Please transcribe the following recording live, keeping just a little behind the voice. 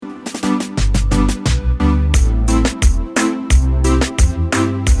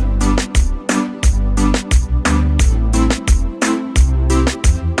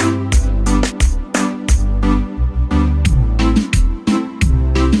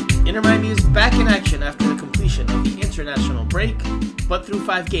Inter Miami is back in action after the completion of the international break, but through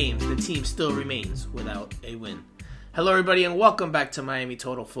 5 games, the team still remains without a win. Hello everybody and welcome back to Miami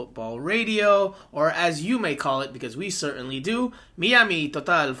Total Football Radio, or as you may call it, because we certainly do, Miami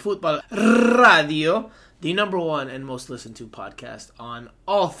Total Football Radio, the number one and most listened to podcast on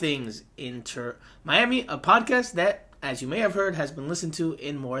all things Inter Miami, a podcast that, as you may have heard, has been listened to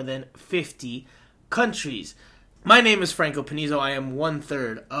in more than 50 countries. My name is Franco Panizo. I am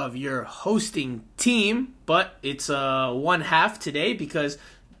 1/3 of your hosting team, but it's one half today because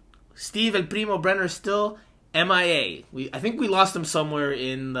Steve El Primo Brenner is still MIA. I think we lost him somewhere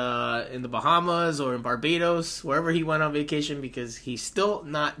in the Bahamas or in Barbados, wherever he went on vacation, because he's still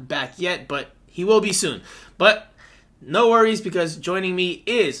not back yet, but he will be soon. But no worries, because joining me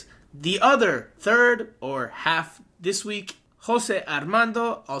is the other third or half this week, Jose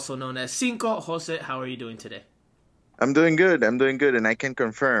Armando, also known as Cinco. Jose, how are you doing today? I'm doing good, and I can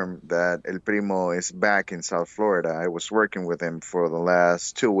confirm that El Primo is back in South Florida. I was working with him for the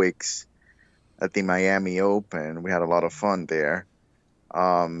last 2 weeks at the Miami Open. We had a lot of fun there.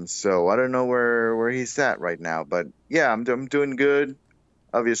 So I don't know where he's at right now, but yeah, I'm doing good.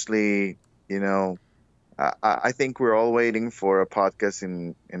 Obviously, I think we're all waiting for a podcast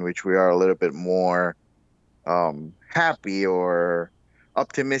in which we are a little bit more happy or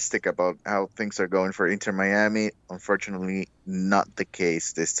optimistic about how things are going for Inter Miami. Unfortunately, not the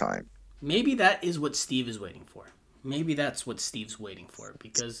case this time. Maybe that is what Steve is waiting for. Maybe that's what Steve's waiting for,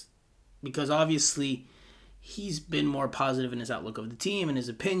 because obviously he's been more positive in his outlook of the team and his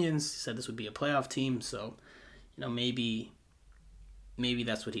opinions. He said this would be a playoff team, so maybe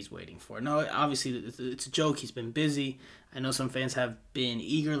that's what he's waiting for. No, obviously it's a joke. He's been busy. I know some fans have been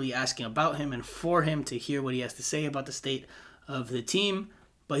eagerly asking about him and for him to hear what he has to say about the state of the team,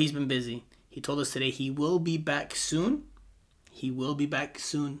 but he's been busy. He told us today he will be back soon.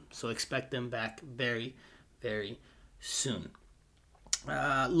 So expect them back very, very soon.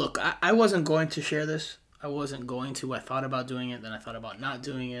 Look, I wasn't going to share this. I thought about doing it, then I thought about not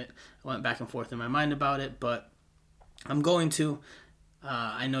doing it. I went back and forth in my mind about it, but I'm going to.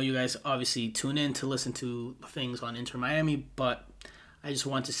 I know you guys obviously tune in to listen to things on Inter Miami, but I just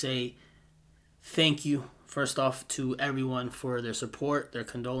want to say thank you, first off, to everyone for their support, their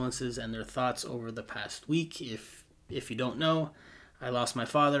condolences, and their thoughts over the past week. If you don't know, I lost my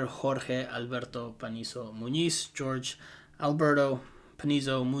father, Jorge Alberto Panizo Muñiz, George Alberto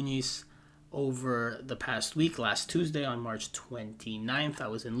Panizo Muñiz, over the past week, last Tuesday on March 29th. I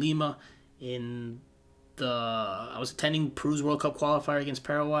was in Lima I was attending Peru's World Cup qualifier against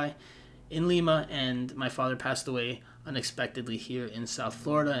Paraguay in Lima, and my father passed away unexpectedly here in South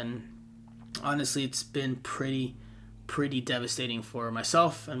Florida. And honestly, it's been pretty devastating for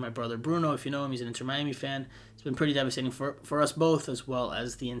myself and my brother Bruno. If you know him, he's an Inter Miami fan. It's been pretty devastating for us both, as well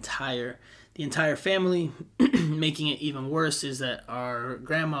as the entire family. Making it even worse is that our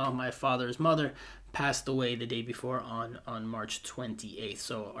grandma, my father's mother, passed away the day before on March 28th.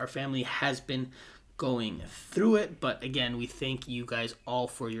 So our family has been going through it, but again, we thank you guys all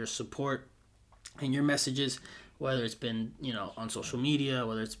for your support and your messages, whether it's been on social media,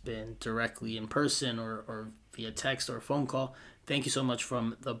 whether it's been directly in person or via text or phone call. Thank you so much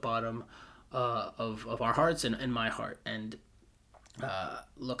from the bottom of our hearts and my heart. And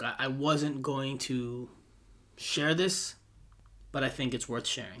look, I wasn't going to share this, but I think it's worth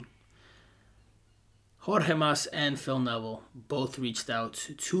sharing. Jorge Mas and Phil Neville both reached out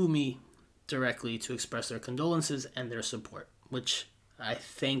to me directly to express their condolences and their support, which I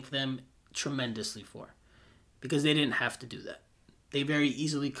thank them tremendously for, because they didn't have to do that. They very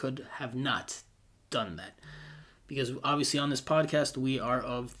easily could have not done that, because obviously on this podcast we are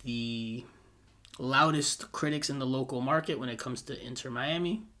of the loudest critics in the local market when it comes to Inter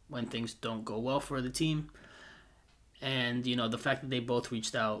Miami, when things don't go well for the team. And the fact that they both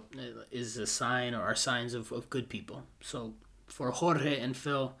reached out is a sign, or are signs of good people. So for Jorge and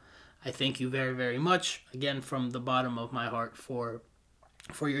Phil, I thank you very, very much, again, from the bottom of my heart, for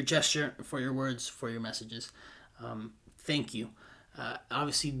your gesture, for your words, for your messages. Thank you.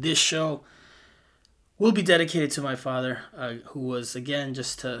 Obviously, this show will be dedicated to my father, who was, again,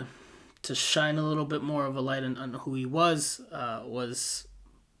 just to shine a little bit more of a light on who he was a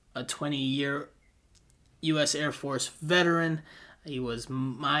 20-year U.S. Air Force veteran. He was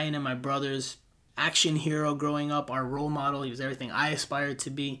mine and my brother's action hero growing up, our role model. He was everything I aspired to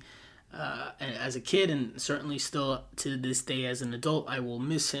be. As a kid, and certainly still to this day as an adult. I will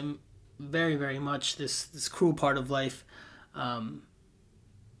miss him very, very much. This cruel part of life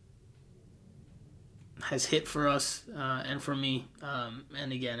has hit for us and for me.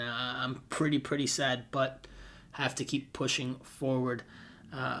 And again, I'm pretty sad, but have to keep pushing forward.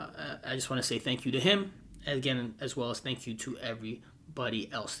 I just want to say thank you to him, again, as well as thank you to everybody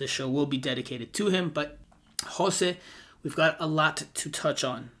else. This show will be dedicated to him, but Jose, we've got a lot to touch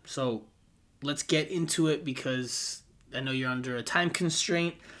on. So let's get into it because I know you're under a time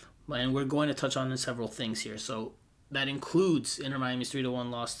constraint, and we're going to touch on several things here. So that includes Inter Miami's 3-1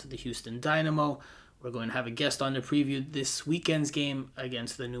 loss to the Houston Dynamo. We're going to have a guest on to preview this weekend's game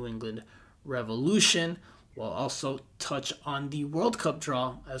against the New England Revolution. We'll also touch on the World Cup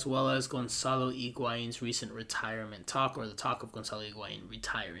draw, as well as Gonzalo Higuain's recent retirement talk, or the talk of Gonzalo Higuain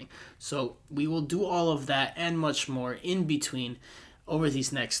retiring. So we will do all of that and much more in between over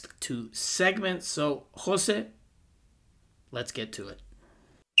these next two segments. So, Jose, let's get to it.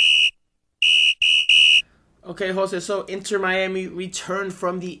 Okay, Jose, so Inter Miami returned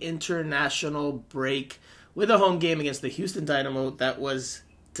from the international break with a home game against the Houston Dynamo that was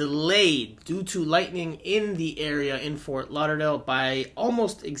delayed due to lightning in the area in Fort Lauderdale by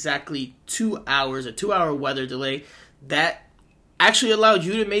almost exactly 2 hours, a 2-hour weather delay that actually allowed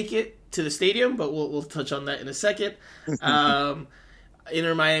you to make it to the stadium, but we'll touch on that in a second.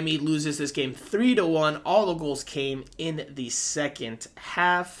 Inter Miami loses this game 3-1. All the goals came in the second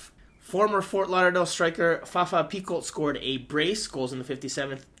half. Former Fort Lauderdale striker Fafa Picault scored a brace, goals in the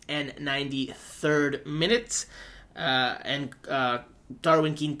 57th and 93rd minutes, and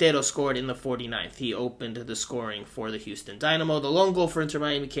Darwin Quintero scored in the 49th. He opened the scoring for the Houston Dynamo. The lone goal for Inter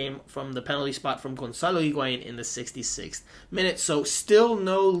Miami came from the penalty spot from Gonzalo Higuain in the 66th minute, so still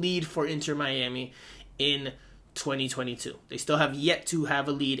no lead for Inter Miami in 2022. They still have yet to have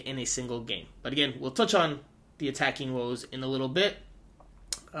a lead in a single game. But again, we'll touch on the attacking woes in a little bit.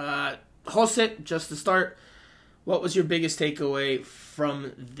 Jose, just to start, what was your biggest takeaway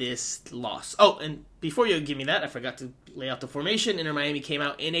from this loss? Oh, and before you give me that, I forgot to lay out the formation. Inter Miami came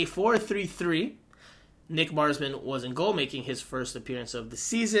out in a 4-3-3. Nick Marsman was in goal, making his first appearance of the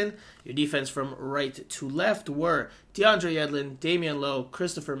season. Your defense from right to left were DeAndre Yedlin, Damian Lowe,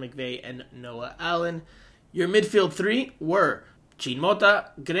 Christopher McVeigh, and Noah Allen. Your midfield three were Jean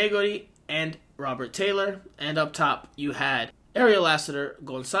Mota, Gregory, and Robert Taylor. And up top, you had Ariel Lassiter,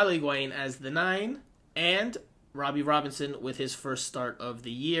 Gonzalo Higuain as the 9, and Robbie Robinson with his first start of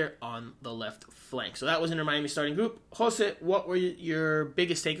the year on the left flank. So that was Inter Miami starting group. Jose, what were your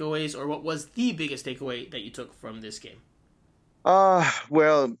biggest takeaways, or what was the biggest takeaway that you took from this game?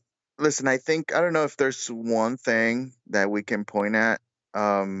 Well, listen, I don't know if there's one thing that we can point at.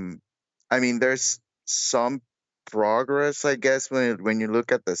 I mean, there's some progress, I guess, when you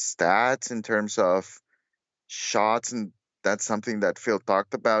look at the stats in terms of shots, and that's something that Phil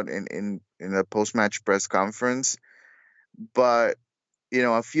talked about in the post-match press conference. But,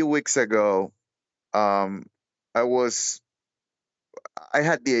 a few weeks ago, I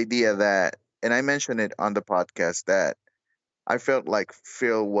had the idea that, and I mentioned it on the podcast, that I felt like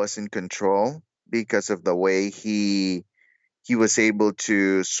Phil was in control because of the way he was able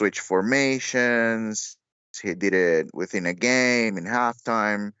to switch formations. He did it within a game, in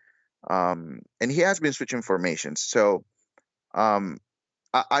halftime. And he has been switching formations. So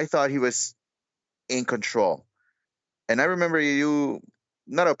I thought he was in control. And I remember you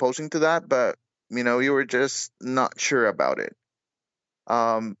not opposing to that, but, you were just not sure about it.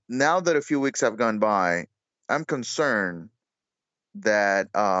 Now that a few weeks have gone by, I'm concerned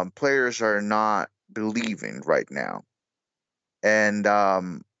that players are not believing right now. And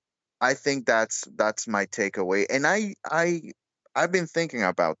I think that's my takeaway. And I've been thinking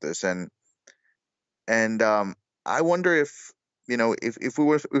about this, and I wonder if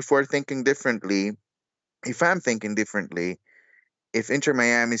if we're thinking differently, if I'm thinking differently, if Inter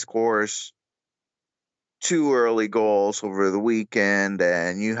Miami scores 2 early goals over the weekend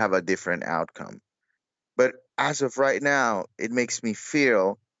and you have a different outcome. But as of right now, it makes me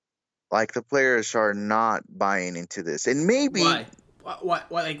feel like the players are not buying into this. And maybe Why?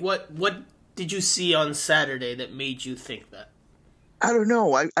 Like what did you see on Saturday that made you think that? I don't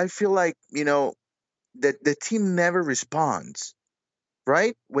know. I feel like, that the team never responds.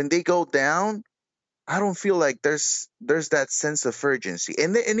 Right? When they go down, I don't feel like there's that sense of urgency,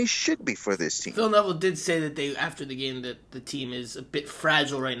 and it should be for this team. Phil Neville did say that after the game, that the team is a bit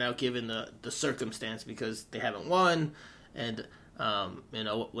fragile right now given the circumstance, because they haven't won, and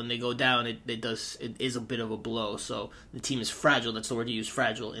when they go down, it is a bit of a blow. So the team is fragile. That's the word you use,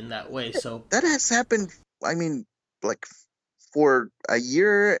 fragile, in that way. So that has happened. I mean, like for a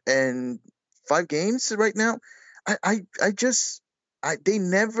year and 5 games right now. They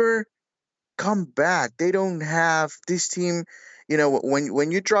never come back. They don't have this team.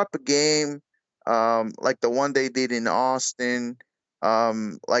 When you drop a game, like the one they did in Austin,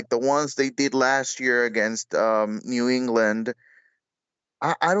 like the ones they did last year against New England,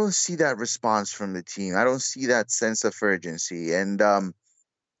 I don't see that response from the team. I don't see that sense of urgency, and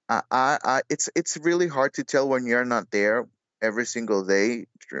it's really hard to tell when you're not there every single day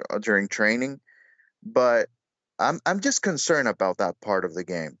during training. But I'm just concerned about that part of the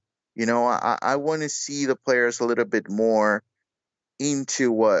game. I want to see the players a little bit more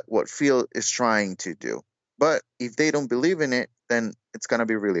into what Phil is trying to do. But if they don't believe in it, then it's gonna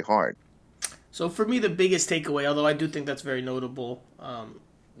be really hard. So for me, the biggest takeaway, although I do think that's very notable,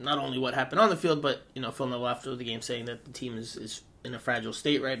 not only what happened on the field, but Phil Neville after the game saying that the team is in a fragile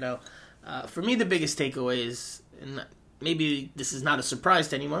state right now. For me, the biggest takeaway is, and maybe this is not a surprise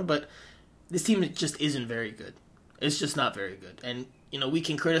to anyone, but this team just isn't very good. It's just not very good. And we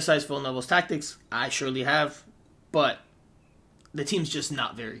can criticize Phil Neville's tactics. I surely have, but the team's just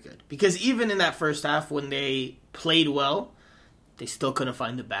not very good. Because even in that first half, when they played well, they still couldn't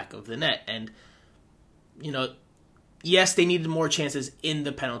find the back of the net. And, yes, they needed more chances in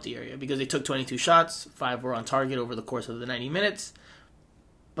the penalty area because they took 22 shots, 5 were on target over the course of the 90 minutes,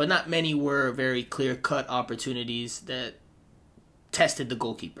 but not many were very clear-cut opportunities that tested the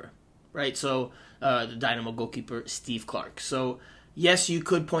goalkeeper, right? So, the Dynamo goalkeeper, Steve Clark. So, yes, you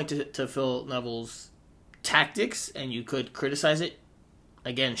could point to Phil Neville's tactics and you could criticize it,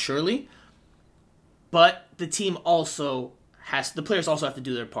 again, surely, but the team also the players also have to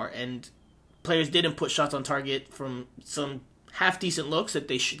do their part, and players didn't put shots on target from some half decent looks that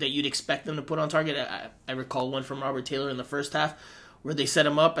that you'd expect them to put on target. I recall one from Robert Taylor in the first half where they set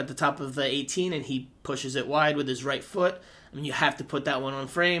him up at the top of the 18 and he pushes it wide with his right foot. I mean, you have to put that one on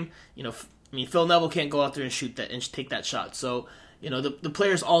frame. Phil Neville can't go out there and shoot that and take that shot. So, the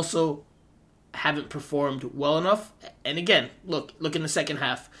players also haven't performed well enough. And again, look in the second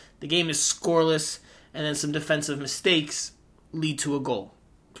half. The game is scoreless, and then some defensive mistakes lead to a goal.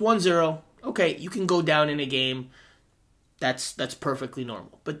 It's 1-0. Okay, you can go down in a game. That's perfectly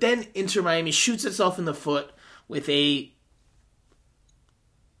normal. But then Inter Miami shoots itself in the foot with a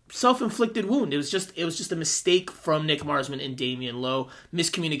self-inflicted wound. It was just a mistake from Nick Marsman and Damian Lowe.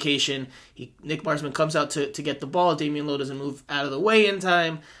 Miscommunication. Nick Marsman comes out to get the ball. Damian Lowe doesn't move out of the way in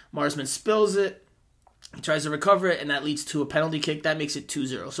time. Marsman spills it. He tries to recover it, and that leads to a penalty kick. That makes it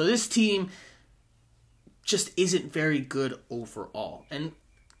 2-0. So this team just isn't very good overall. And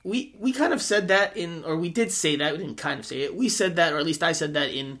we kind of said that we did say that. We didn't kind of say it. We said that, or at least I said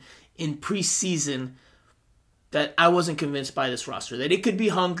that in preseason, that I wasn't convinced by this roster. That it could be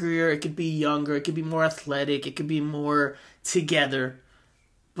hungrier, it could be younger, it could be more athletic, it could be more together,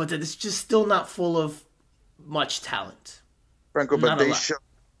 but that it's just still not full of much talent. Franco, but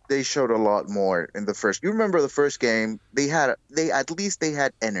they showed a lot more in the first. You remember the first game? They had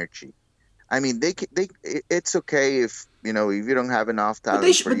energy. I mean, it's okay if if you don't have enough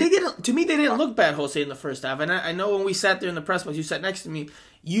talent. But they didn't. To me, they didn't look bad, Jose, in the first half. And I know when we sat there in the press box, you sat next to me.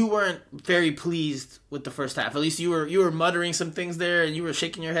 You weren't very pleased with the first half. At least you were muttering some things there, and you were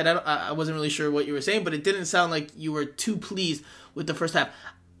shaking your head. I wasn't really sure what you were saying, but it didn't sound like you were too pleased with the first half.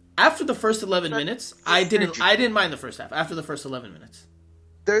 After the first 11 minutes, I didn't mind the first half. After the first 11 minutes,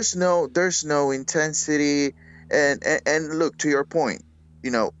 there's no intensity, and look, to your point,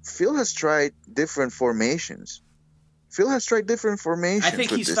 Phil has tried different formations. I think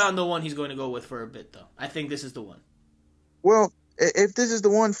he's found the one he's going to go with for a bit, though. I think this is the one. Well, if this is the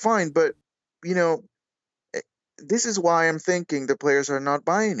one, fine. But, this is why I'm thinking the players are not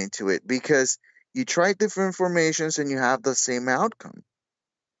buying into it. Because you try different formations and you have the same outcome.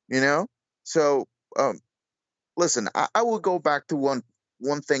 So, listen, I will go back to one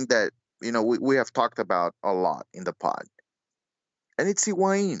thing that, we have talked about a lot in the pod. And it's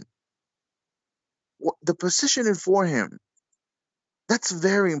Higuain. The positioning for him, that's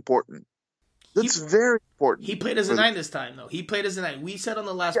very important. Very important. He played as a 9 this time, though. He played as a 9. We said on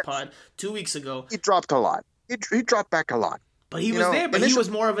the last pod 2 weeks ago. He dropped a lot. He dropped back a lot. But he was there, but he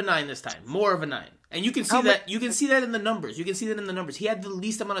was more of a 9 this time. More of a 9. And you can see that. You can see that in the numbers. He had the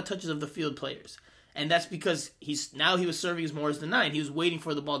least amount of touches of the field players. And that's because he was serving as more as the 9. He was waiting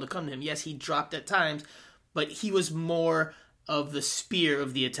for the ball to come to him. Yes, he dropped at times, but he was more of the spear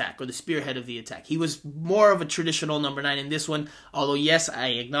of the attack, or the spearhead of the attack. He was more of a traditional number 9 in this one, although yes, I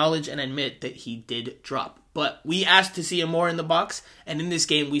acknowledge and admit that he did drop. But we asked to see him more in the box, and in this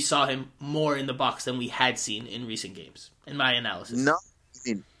game we saw him more in the box than we had seen in recent games, in my analysis. No,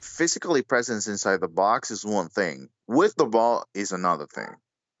 physically presence inside the box is one thing. With the ball is another thing,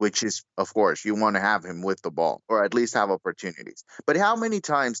 which is, of course, you want to have him with the ball, or at least have opportunities. But how many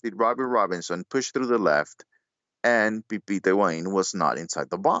times did Robbie Robinson push through the left and Pipita Higuain was not inside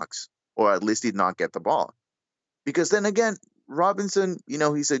the box, or at least did not get the ball? Because then again, Robinson,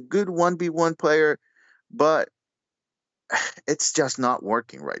 he's a good 1v1 player, but it's just not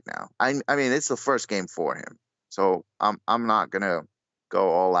working right now. I mean, it's the first game for him, so I'm not gonna go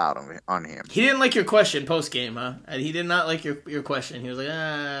all out on him. He didn't like your question post game, huh? And he did not like your question. He was like,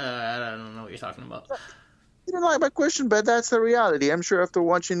 I don't know what you're talking about. He didn't like my question, but that's the reality. I'm sure after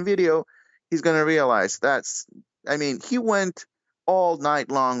watching video, he's gonna realize that's. I mean, he went all night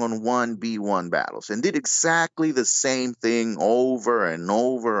long on 1v1 battles and did exactly the same thing over and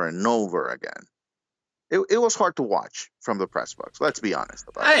over and over again. It was hard to watch from the press box. Let's be honest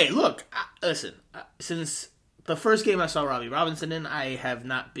about it. Hey, look, listen. Since the first game I saw Robbie Robinson in, I have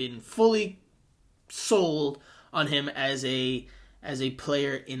not been fully sold on him as a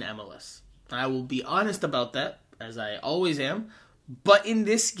player in MLS. I will be honest about that, as I always am. But in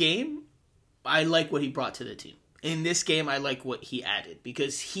this game, I like what he brought to the team. In this game, I like what he added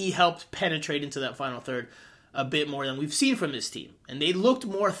because he helped penetrate into that final third a bit more than we've seen from this team. And they looked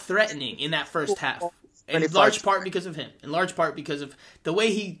more threatening in that first half. In large part because of him. In large part because of the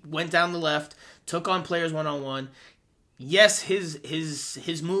way he went down the left, took on players one-on-one. Yes,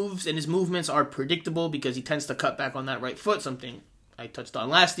 his moves and his movements are predictable because he tends to cut back on that right foot, something I touched on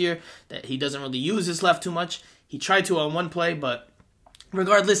last year, that he doesn't really use his left too much. He tried to on one play, but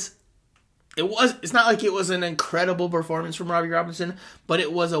regardless, it's not like it was an incredible performance from Robbie Robinson, but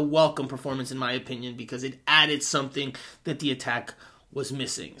it was a welcome performance in my opinion because it added something that the attack was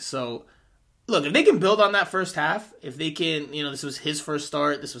missing. So look, if they can build on that first half, if they can, this was his first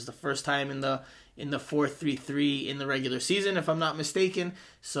start. This was the first time in the 4-3-3 in the regular season, if I'm not mistaken.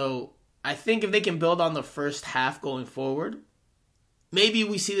 So I think if they can build on the first half going forward, maybe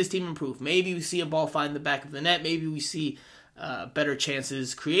we see this team improve. Maybe we see a ball find the back of the net. Maybe we see better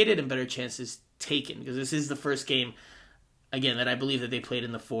chances created and better chances taken because this is the first game, again, that I believe that they played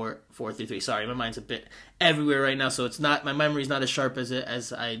in the 4-3-3. Sorry, my mind's a bit everywhere right now, so it's not, my memory's not as sharp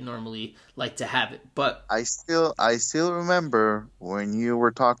as I normally like to have it. But I still remember when you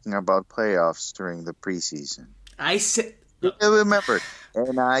were talking about playoffs during the preseason. I remember,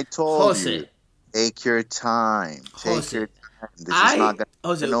 and I told you, take your time. Take your time. This is not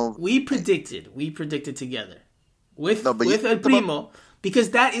gonna we predicted together with El Primo.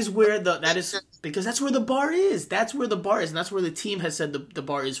 Because that's where the bar is. That's where the bar is, and that's where the team has said the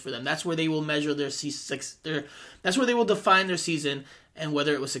bar is for them. That's where they will measure that's where they will define their season and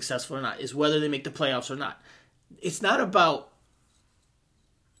whether it was successful or not, is whether they make the playoffs or not. It's not about.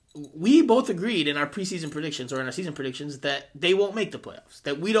 We both agreed in our preseason predictions or in our season predictions that they won't make the playoffs.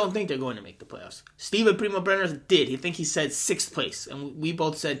 That we don't think they're going to make the playoffs. Steven Primo Brenner did. He said 6th place, and we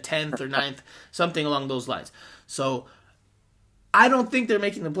both said 10th or 9th, something along those lines. So I don't think they're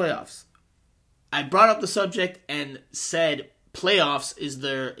making the playoffs. I brought up the subject and said playoffs is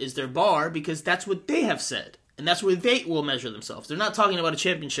their bar because that's what they have said. And that's where they will measure themselves. They're not talking about a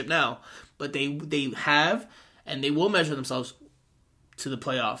championship now, but they have and they will measure themselves to the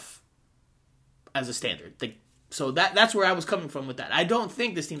playoff as a standard. So that's where I was coming from with that. I don't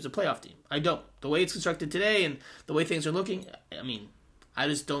think this team's a playoff team. I don't. The way it's constructed today and the way things are looking, I mean, I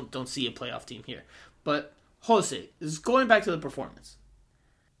just don't see a playoff team here. But Jose, this is going back to the performance.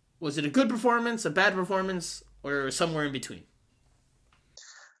 Was it a good performance, a bad performance, or somewhere in between?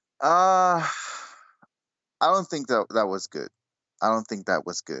 I don't think that was good. I don't think that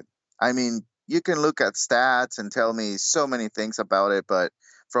was good. I mean, you can look at stats and tell me so many things about it, but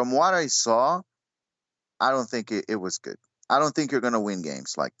from what I saw, I don't think it was good. I don't think you're going to win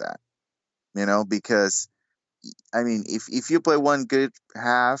games like that, because, I mean, if you play one good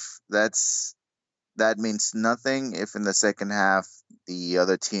half, that means nothing if in the second half the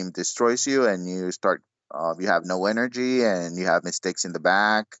other team destroys you and you have no energy and you have mistakes in the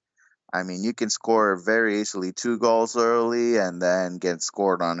back. I mean, you can score very easily 2 goals early and then get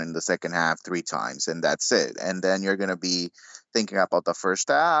scored on in the second half 3 times, and that's it. And then you're going to be thinking about the first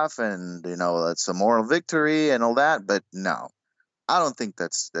half and, it's a moral victory and all that. But no, I don't think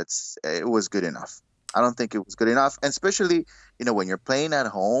it was good enough. I don't think it was good enough. And especially, when you're playing at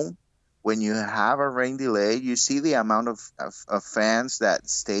home, when you have a rain delay, you see the amount of fans that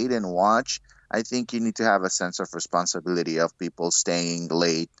stayed and watched. I think you need to have a sense of responsibility of people staying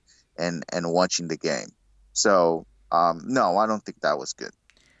late and watching the game. So, no, I don't think that was good.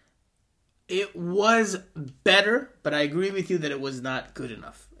 It was better, but I agree with you that it was not good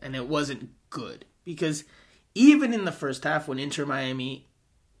enough. And it wasn't good. Because even in the first half when Inter Miami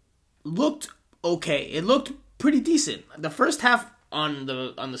looked okay, it looked pretty decent. The first half on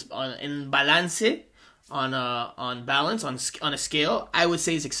balance, on a scale, I would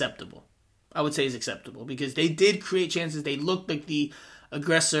say is acceptable. Because they did create chances. They looked like the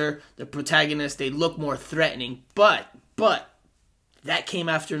aggressor, the protagonist. They look more threatening. But That came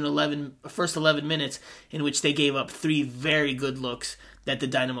after first 11 minutes in which they gave up 3 very good looks that the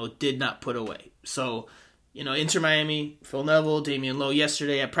Dynamo did not put away. So, Inter Miami, Phil Neville, Damian Lowe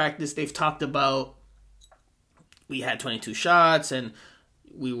yesterday at practice, they've talked about we had 22 shots and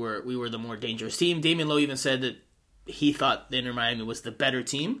we were the more dangerous team. Damian Lowe even said that he thought the Inter Miami was the better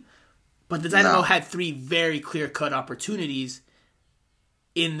team. But the Dynamo had 3 very clear-cut opportunities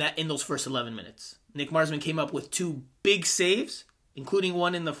in those first 11 minutes. Nick Marsman came up with 2 big saves, including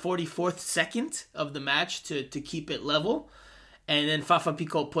one in the 44th second of the match to keep it level. And then Fafa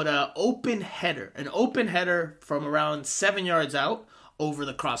Picault put an open header from around 7 yards out over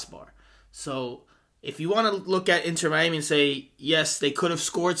the crossbar. So if you want to look at Inter Miami and say, yes, they could have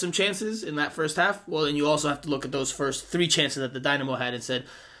scored some chances in that first half, well, then you also have to look at those first 3 chances that the Dynamo had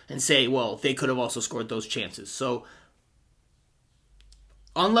and say, well, they could have also scored those chances. So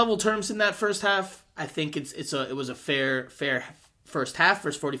on level terms in that first half, I think it was a fair first half,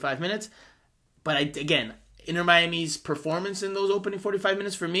 first 45 minutes. But again, Inter Miami's performance in those opening 45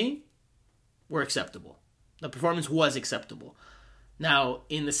 minutes for me were acceptable. The performance was acceptable. Now,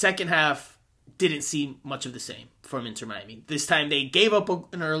 in the second half, didn't see much of the same from Inter Miami. This time they gave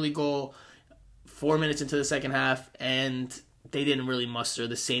up an early goal 4 minutes into the second half, and they didn't really muster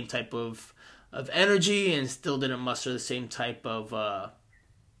the same type of energy and still didn't muster the same type of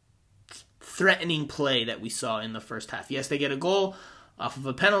threatening play that we saw in the first half. Yes, they get a goal off of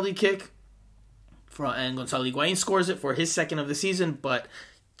a penalty kick, and Gonzalo Higuain scores it for his second of the season, but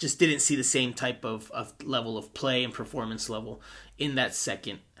just didn't see the same type of level of play and performance level in that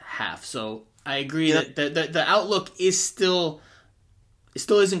second half. So I agree that the outlook still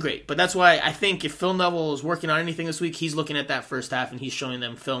isn't great. But that's why I think if Phil Neville is working on anything this week, he's looking at that first half and he's showing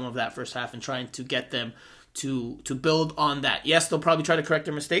them film of that first half and trying to get them to build on that. Yes, they'll probably try to correct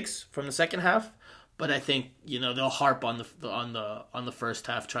their mistakes from the second half, but I think they'll harp on the first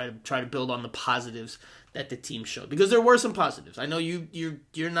half, try to build on the positives that the team showed, because there were some positives. I know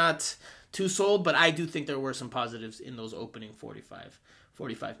you're not too sold, but I do think there were some positives in those opening 45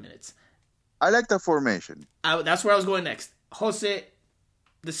 minutes. I like the formation. That's where I was going next. Jose,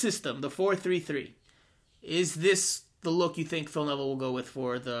 the system, the 4-3-3. Is this the look you think Phil Neville will go with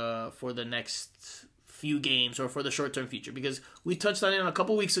for the next few games or for the short-term future? Because we touched on it a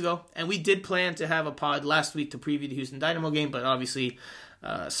couple weeks ago, and we did plan to have a pod last week to preview the Houston Dynamo game, but obviously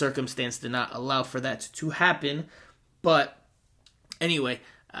circumstance did not allow for that to happen. But anyway,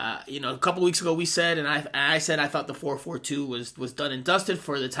 a couple weeks ago we said, and I said I thought the 4-4-2 was done and dusted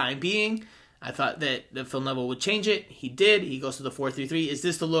for the time being. I thought that Phil Neville would change it. He did. He goes to the 4-3-3. Is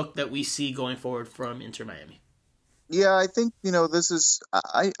this the look that we see going forward from Inter Miami? Yeah, I think, this is...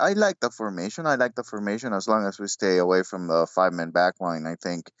 I like the formation. I like the formation as long as we stay away from the 5-man back line. I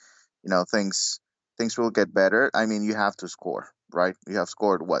think, things will get better. I mean, you have to score, right? You have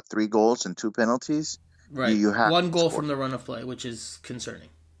scored, 3 goals and 2 penalties? Right. You have 1 goal from the run of play, which is concerning.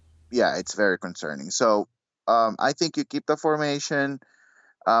 Yeah, it's very concerning. So I think you keep the formation.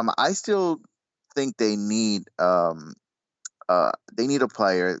 I still think they need a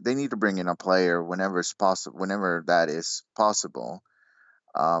player. They need to bring in a player whenever it's possible, whenever that is possible,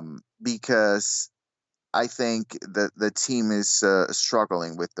 because I think the team is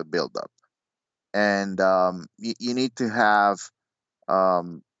struggling with the build-up, and you need to have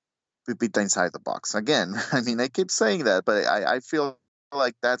Pipita inside the box again. I mean, I keep saying that, but I feel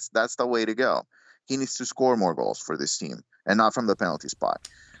like that's the way to go. He needs to score more goals for this team, and not from the penalty spot.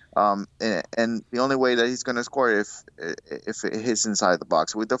 And the only way that he's going to score if he's inside the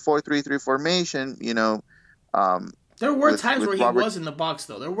box. With the 4-3-3 formation, there were times where he was in the box,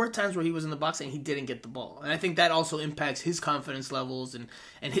 though. There were times where he was in the box and he didn't get the ball. And I think that also impacts his confidence levels and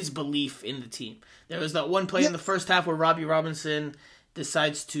his belief in the team. There was that one play in the first half where Robbie Robinson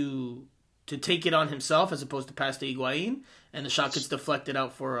decides to take it on himself as opposed to pass to Higuain, and the shot gets deflected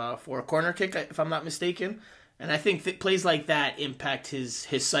out for a corner kick, if I'm not mistaken. And I think that plays like that impact his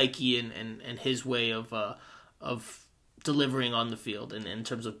psyche and his way of delivering on the field and in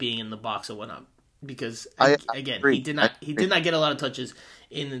terms of being in the box and whatnot. Because again, he did not get a lot of touches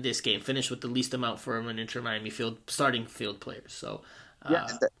in this game. Finished with the least amount for an Inter Miami starting field players. So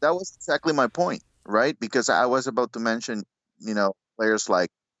that was exactly my point, right? Because I was about to mention, players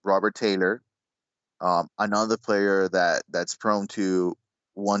like Robert Taylor, another player that's prone to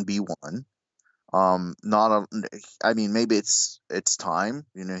 1v1. Maybe it's time.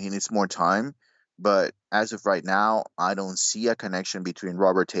 He needs more time. But as of right now, I don't see a connection between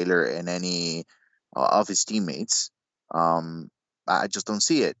Robert Taylor and any of his teammates. I just don't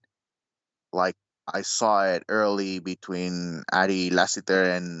see it. Like I saw it early between Ari Lassiter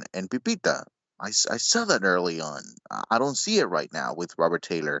and Pipita. I saw that early on. I don't see it right now with Robert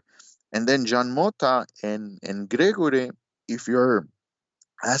Taylor. And then John Mota and Gregory, if you're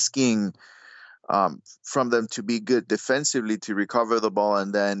asking from them to be good defensively, to recover the ball,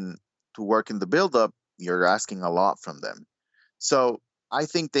 and then to work in the build-up, you're asking a lot from them. So I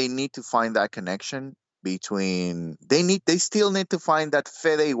think they need to find that connection between. They still need to find that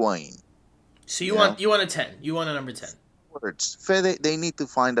Fede Wayne. So You know, you want a 10. You want a number 10. words. Fede. They need to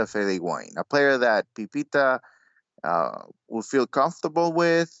find a Fede Wayne, a player that Pipita will feel comfortable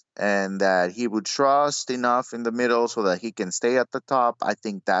with, and that he would trust enough in the middle so that he can stay at the top. I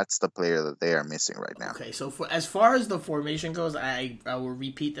think that's the player that they are missing right now. Okay, so for as far as the formation goes, I will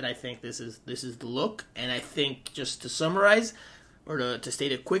repeat that I think this is the look, and I think just to summarize or to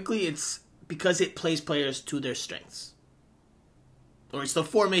state it quickly, it's because it plays players to their strengths, or it's the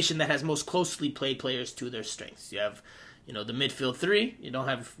formation that has most closely played players to their strengths. You have, the midfield three. You don't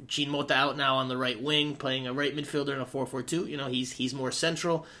have Jean Mota out now on the right wing playing a right midfielder in a 4-4-2. He's more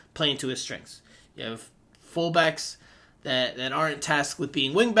central, playing to his strengths. You have fullbacks that aren't tasked with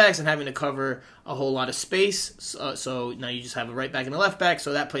being wingbacks and having to cover a whole lot of space. So now you just have a right back and a left back,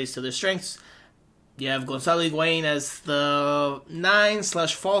 so that plays to their strengths. You have Gonzalo Higuain as the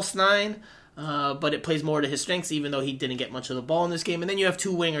 9/false 9, but it plays more to his strengths, even though he didn't get much of the ball in this game. And then you have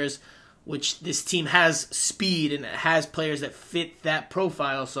two wingers, which this team has speed and has players that fit that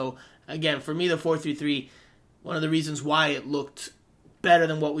profile. So again, for me, the 4-3-3, one of the reasons why it looked better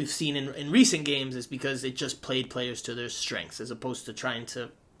than what we've seen in recent games is because it just played players to their strengths as opposed to trying to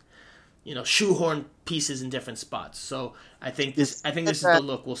shoehorn pieces in different spots. So I think this is the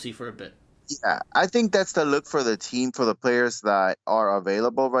look we'll see for a bit. Yeah, I think that's the look for the team, for the players that are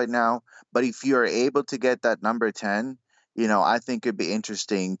available right now. But if you're able to get that number 10, I think it'd be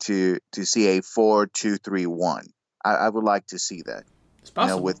interesting to see a 4-2-3-1. I would like to see that. It's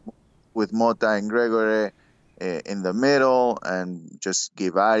possible. With Mota and Gregory in the middle, and just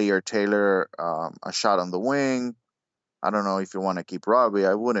give Ari or Taylor a shot on the wing. I don't know if you want to keep Robbie.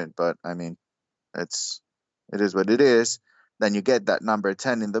 I wouldn't, but I mean, it is what it is. Then you get that number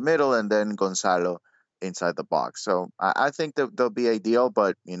 10 in the middle, and then Gonzalo inside the box. So I think that they'll be ideal,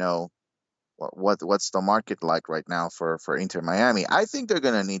 but what's the market like right now for Inter Miami? I think they're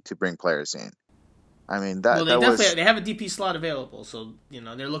gonna need to bring players in. I mean they have a DP slot available, so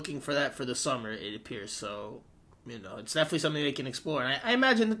they're looking for that for the summer. It appears so. It's definitely something they can explore, and I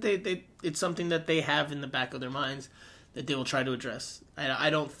imagine that it's something that they have in the back of their minds that they will try to address. I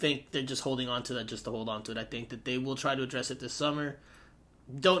don't think they're just holding on to that just to hold on to it. I think that they will try to address it this summer.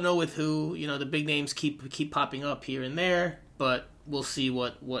 Don't know with who. The big names keep popping up here and there, but we'll see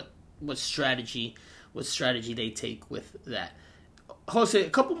what strategy they take with that. Jose, a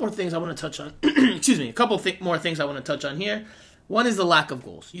couple more things I want to touch on. Excuse me, a couple more things I want to touch on here. One is the lack of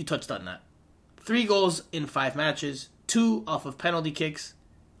goals. You touched on that. 3 goals in 5 matches, 2 off of penalty kicks.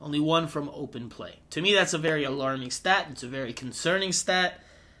 Only 1 from open play. To me, that's a very alarming stat. It's a very concerning stat.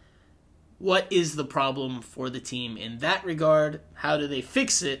 What is the problem for the team in that regard? How do they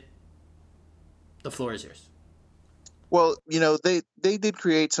fix it? The floor is yours. Well, they did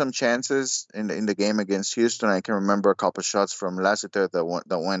create some chances in the game against Houston. I can remember a couple shots from Lassiter that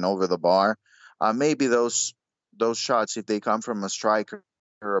went over the bar. Maybe those shots, if they come from a striker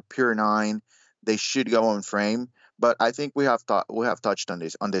or a pure 9, they should go on frame. But I think we have touched on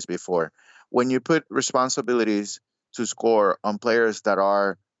this before. When you put responsibilities to score on players that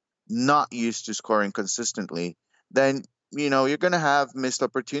are not used to scoring consistently, then you're going to have missed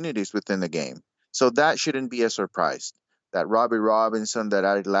opportunities within the game. So that shouldn't be a surprise. That Robbie Robinson, that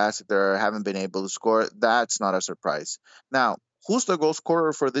Ari Lassiter haven't been able to score, that's not a surprise. Now, who's the goal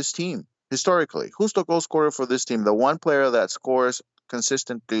scorer for this team historically? Who's the goal scorer for this team? The one player that scores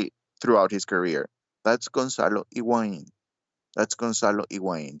consistently throughout his career. That's Gonzalo Higuain.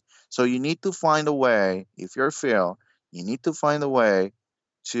 So you need to find a way, if you're Phil, you need to find a way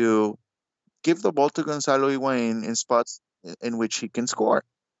to give the ball to Gonzalo Higuain in spots in which he can score.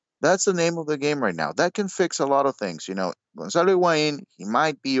 That's the name of the game right now. That can fix a lot of things. Gonzalo Higuain, he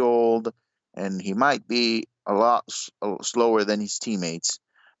might be old and he might be a lot slower than his teammates,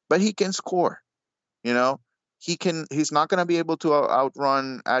 but he can score. He's not going to be able to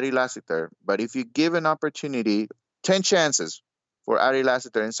outrun Ari Lassiter, but if you give an opportunity, 10 chances for Ari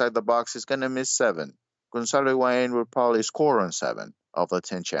Lassiter inside the box, he's going to miss 7. Gonzalo Higuain will probably score on 7 of the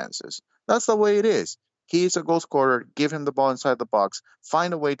 10 chances. That's the way it is. He is a goal scorer. Give him the ball inside the box.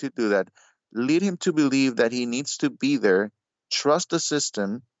 Find a way to do that. Lead him to believe that he needs to be there. Trust the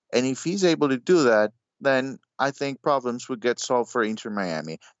system. And if he's able to do that, then I think problems would get solved for Inter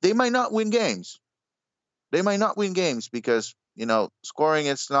Miami. They might not win games. Because scoring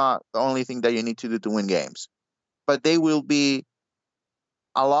is not the only thing that you need to do to win games, but they will be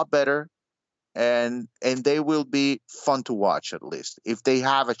a lot better, and they will be fun to watch, at least if they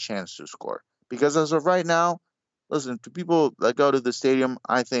have a chance to score. Because as of right now, listen, to people that go to the stadium,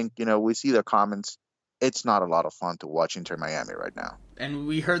 I think we see the comments. It's not a lot of fun to watch Inter Miami right now. And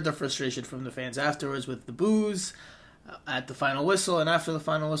we heard the frustration from the fans afterwards with the boos at the final whistle, and after the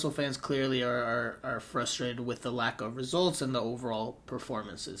final whistle, fans clearly are frustrated with the lack of results and the overall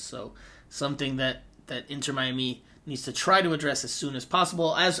performances. So something that Inter Miami needs to try to address as soon as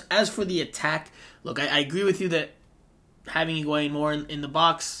possible. As for the attack, look, I agree with you that having Higuain more in the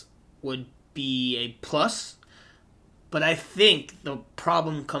box would be a plus, but I think the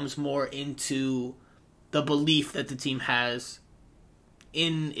problem comes more into the belief that the team has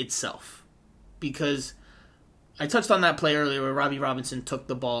in itself. Because I touched on that play earlier where Robbie Robinson took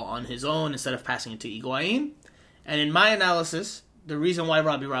the ball on his own instead of passing it to Higuain. And in my analysis, the reason why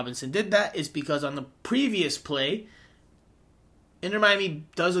Robbie Robinson did that is because on the previous play, Inter Miami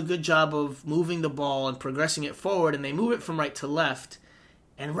does a good job of moving the ball and progressing it forward, and they move it from right to left.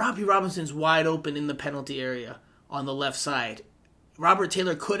 And Robbie Robinson's wide open in the penalty area on the left side. Robert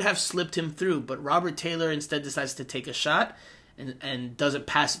Taylor could have slipped him through, but Robert Taylor instead decides to take a shot and doesn't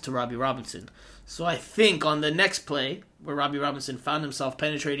pass it to Robbie Robinson. So I think on the next play, where Robbie Robinson found himself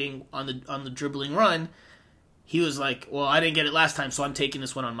penetrating on the dribbling run, he was like, well, I didn't get it last time, so I'm taking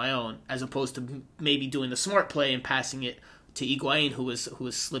this one on my own, as opposed to maybe doing the smart play and passing it to Higuain, who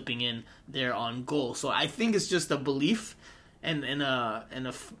was slipping in there on goal. So I think it's just a belief and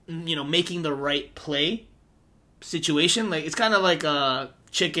making the right play situation. Like, it's kind of like a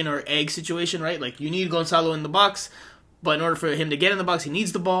chicken or egg situation, right? Like, you need Gonzalo in the box, but in order for him to get in the box, he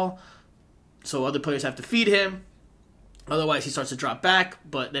needs the ball. So other players have to feed him. Otherwise, he starts to drop back.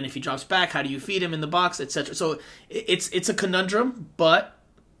 But then if he drops back, how do you feed him in the box, etc.? So it's a conundrum, but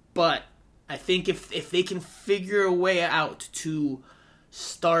I think if they can figure a way out to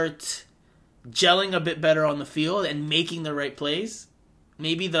start gelling a bit better on the field and making the right plays,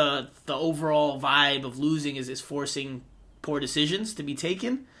 maybe the overall vibe of losing is forcing poor decisions to be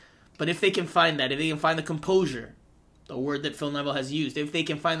taken. But if they can find that, if they can find the composure, the word that Phil Neville has used, if they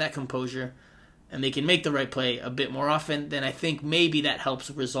can find that composure and they can make the right play a bit more often, then I think maybe that helps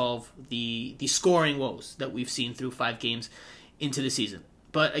resolve the scoring woes that we've seen through 5 games into the season.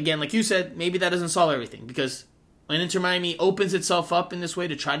 But again, like you said, maybe that doesn't solve everything, because when Inter Miami opens itself up in this way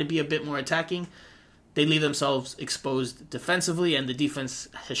to try to be a bit more attacking, they leave themselves exposed defensively, and the defense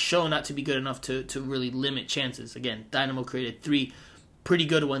has shown not to be good enough to really limit chances. Again, Dynamo created 3 pretty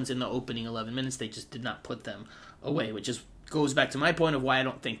good ones in the opening 11 minutes. They just did not put them away, which goes back to my point of why I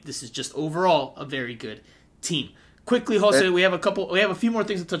don't think this is just overall a very good team. Quickly, Jose, we have a few more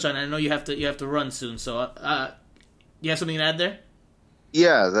things to touch on. I know you have to run soon, so you have something to add there?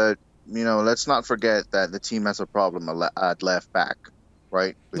 Yeah, let's not forget that the team has a problem at left back,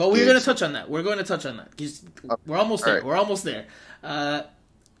 right? Well, we're going to touch on that. We're almost there. Right. We're almost there.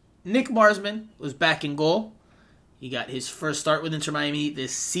 Nick Marsman was back in goal. He got his first start with Inter Miami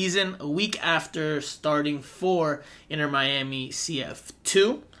this season, a week after starting for Inter Miami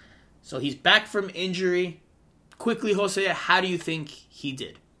CF2. So he's back from injury. Quickly, Jose, how do you think he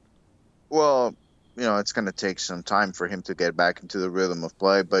did? Well, it's going to take some time for him to get back into the rhythm of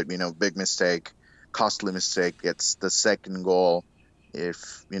play, but, big mistake, costly mistake, gets the second goal.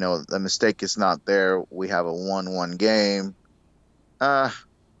 If, the mistake is not there, we have a 1-1 game.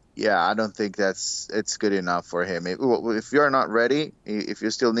 Yeah, I don't think it's good enough for him. If you're not ready, if you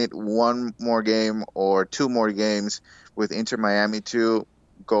still need 1 more game or 2 more games with Inter Miami to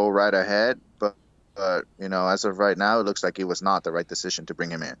go right ahead. But as of right now, it looks like it was not the right decision to bring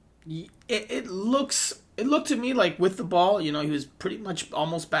him in. It looked to me like with the ball, he was pretty much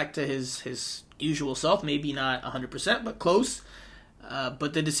almost back to his usual self. Maybe not 100%, but close.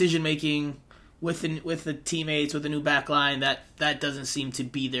 But the decision making with the teammates, with the new back line, that doesn't seem to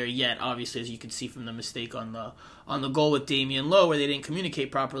be there yet. Obviously, as you can see from the mistake on the goal with Damian Lowe, where they didn't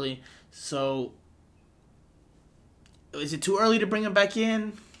communicate properly. So, is it too early to bring him back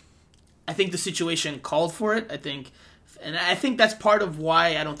in? I think the situation called for it. I think that's part of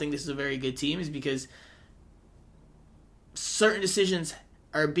why I don't think this is a very good team, is because certain decisions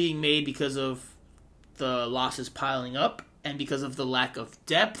are being made because of the losses piling up, and because of the lack of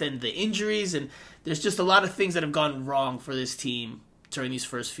depth and the injuries, and there's just a lot of things that have gone wrong for this team during these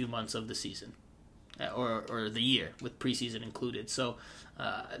first few months of the season, or the year, with preseason included. So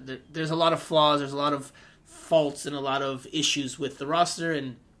there's a lot of flaws, there's a lot of faults, and a lot of issues with the roster,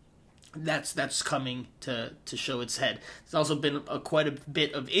 and that's coming to show its head. There's also been quite a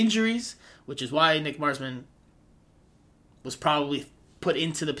bit of injuries, which is why Nick Marsman was probably put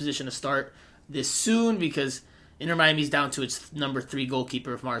into the position to start this soon because Inter Miami's down to its number 3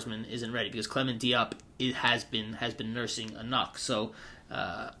 goalkeeper if Marsman isn't ready because Clement Diop has been nursing a knock. So,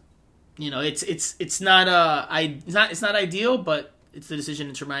 it's not ideal, but it's the decision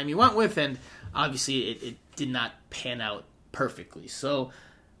Inter Miami went with, and obviously it did not pan out perfectly. So,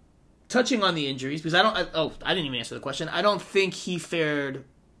 touching on the injuries, because I didn't even answer the question. I don't think he fared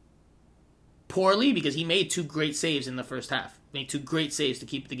poorly because he made 2 great saves in the first half. Made 2 great saves to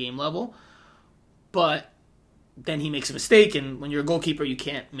keep the game level, but then he makes a mistake, and when you're a goalkeeper, you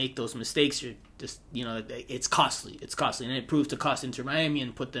can't make those mistakes. You're just, it's costly. It's costly, and it proved to cost Inter Miami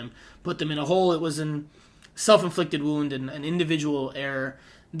and put them in a hole. It was a self-inflicted wound and an individual error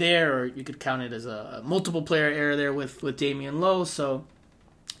there, or you could count it as a multiple player error there with Damian Lowe. So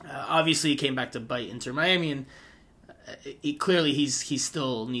obviously, he came back to bite Inter Miami, and clearly he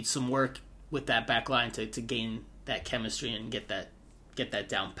still needs some work with that back line to gain that chemistry and get that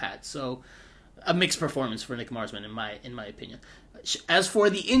down pat. So a mixed performance for Nick Marsman in my opinion. As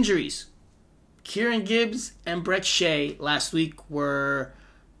for the injuries, Kieran Gibbs and Brek Shea last week were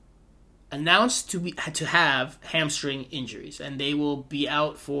announced to have hamstring injuries, and they will be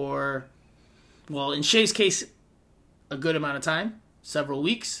out for, well, in Shea's case, a good amount of time, several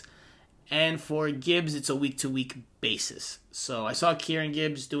weeks, and for Gibbs, it's a week-to-week basis. So I saw Kieran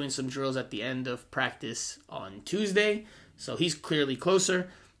Gibbs doing some drills at the end of practice on Tuesday, so he's clearly closer.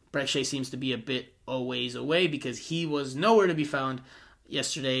 Brek Shea seems to be a bit a ways away because he was nowhere to be found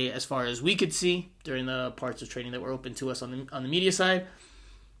yesterday as far as we could see during the parts of training that were open to us on the media side.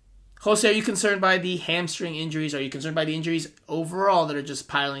 Jose, are you concerned by the hamstring injuries? Are you concerned by the injuries overall that are just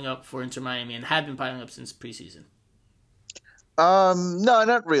piling up for Inter Miami and have been piling up since preseason? No,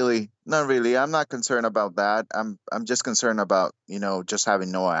 not really. Not really. I'm not concerned about that. I'm just concerned about, just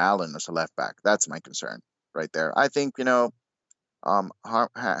having Noah Allen as a left back. That's my concern right there. I think,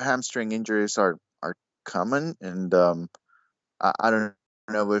 hamstring injuries are common, and I don't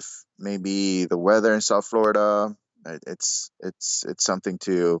know if maybe the weather in South Florida, it's something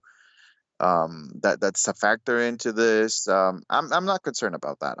to that's a factor into this. I'm not concerned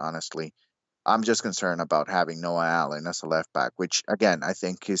about that, honestly. I'm just concerned about having Noah Allen as a left back, which again I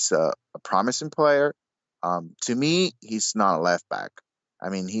think he's a promising player. To me, he's not a left back. I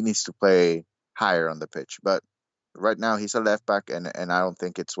mean, he needs to play higher on the pitch, but right now he's a left back, and I don't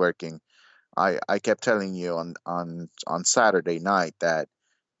think it's working. I kept telling you on Saturday night that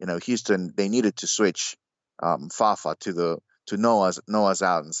Houston, they needed to switch Fafa to Noah's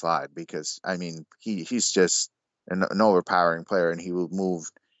Allen side, because I mean he's just an overpowering player, and he will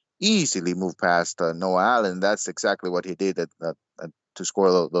easily move past Noah Allen. That's exactly what he did to score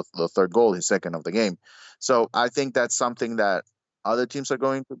the third goal, his second of the game. So I think that's something that other teams are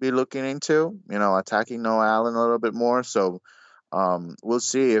going to be looking into, attacking Noah Allen a little bit more. So we'll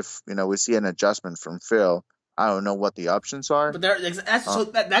see if, we see an adjustment from Phil. I don't know what the options are. But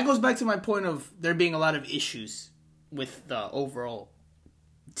that goes back to my point of there being a lot of issues with the overall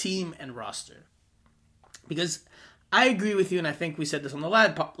team and roster. Because I agree with you, and I think we said this on the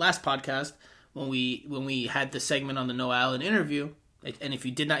last podcast when we had the segment on the Noah Allen interview. And if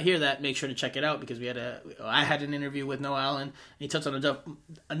you did not hear that, make sure to check it out, because I had an interview with Noah Allen, and he touched on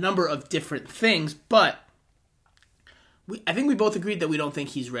a number of different things. But I think we both agreed that we don't think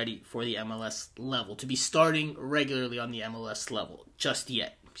he's ready for the MLS level, to be starting regularly on the MLS level just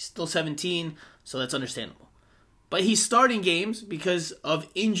yet. He's still 17, so that's understandable. But he's starting games because of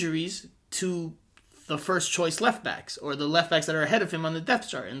injuries to the first choice left backs, or the left backs that are ahead of him on the depth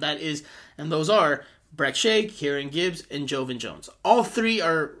chart, and those are Brek Shea, Kieran Gibbs, and Joevin Jones. All three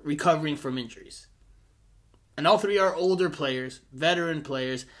are recovering from injuries. And all three are older players, veteran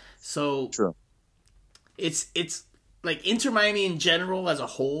players. So true. It's like Inter Miami in general as a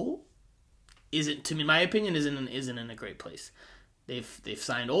whole isn't in a great place. They've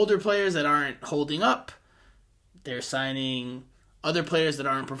signed older players that aren't holding up. They're signing other players that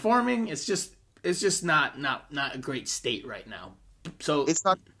aren't performing. It's just not a great state right now. So it's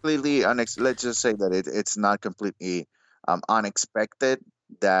not completely let's just say that it's not completely unexpected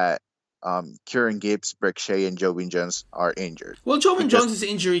that Kieran Gibbs, Brek Shea, and Joevin Jones are injured. Well, Joevin Jones'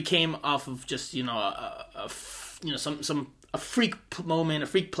 injury came off of just a freak moment, a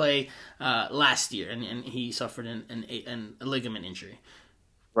freak play last year, and he suffered a ligament injury.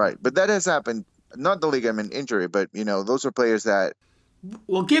 Right, but that has happened. Not the ligament injury, but those are players that.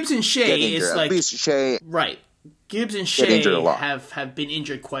 Well, Gibbs and Shea is like, at least Shea, right. Gibbs and Shea have been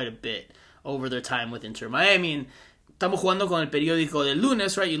injured quite a bit over their time with Inter Miami. And estamos jugando con el periódico del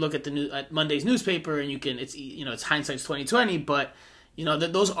lunes, right? You look at at Monday's newspaper, and it's hindsight's 2020, but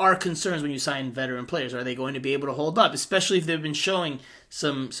those are concerns when you sign veteran players. Are they going to be able to hold up, especially if they've been showing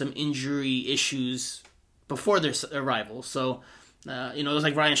some injury issues before their arrival? So, it was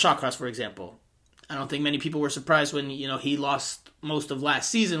like Ryan Shawcross, for example. I don't think many people were surprised when he lost most of last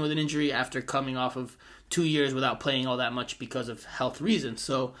season with an injury after coming off of 2 years without playing all that much because of health reasons.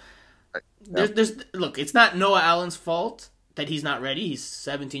 So there's look, it's not Noah Allen's fault that he's not ready. He's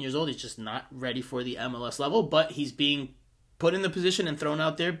 17 years old. He's just not ready for the MLS level, but he's being put in the position and thrown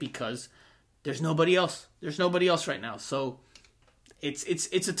out there because there's nobody else. There's nobody else right now. So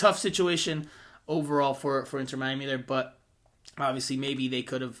it's a tough situation overall for Inter Miami there, but obviously maybe they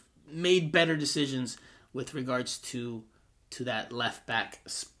could have made better decisions with regards to that left back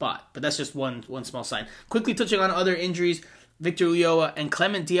spot. But that's just one small sign. Quickly touching on other injuries, Victor Ulloa and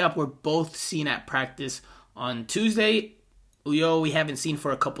Clement Diop were both seen at practice on Tuesday. Ulloa we haven't seen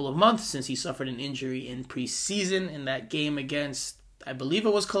for a couple of months since he suffered an injury in preseason in that game against, I believe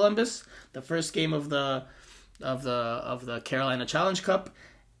it was Columbus, the first game of the Carolina Challenge Cup.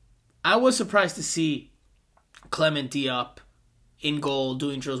 I was surprised to see Clement Diop in goal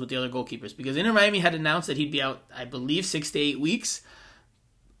doing drills with the other goalkeepers because Inter Miami had announced that he'd be out, I believe, 6 to 8 weeks,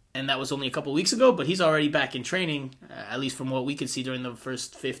 and that was only a couple weeks ago, but he's already back in training, at least from what we could see during the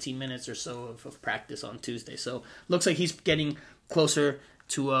first 15 minutes or so of practice on Tuesday. So looks like he's getting closer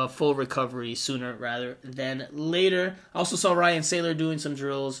to a full recovery sooner rather than later. I also saw Ryan Saylor doing some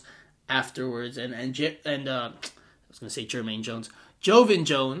drills afterwards, and I was going to say Jermaine Jones. Joevin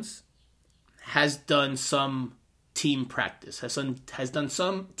Jones has done some team practice, has done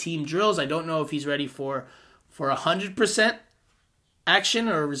some team drills. I don't know if he's ready for 100% action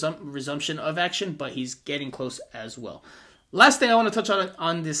or resumption of action, but he's getting close as well. Last thing I want to touch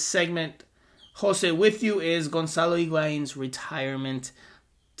on this segment, Jose, with you, is Gonzalo Higuain's retirement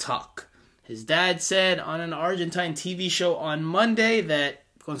talk. His dad said on an Argentine TV show on Monday that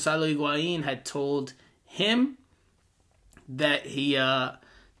Gonzalo Higuain had told him that he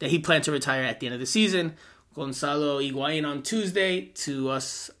planned to retire at the end of the season. Gonzalo Higuain on Tuesday to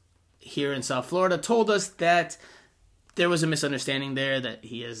us here in South Florida told us that there was a misunderstanding there, that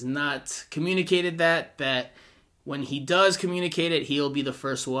he has not communicated that when he does communicate it, he'll be the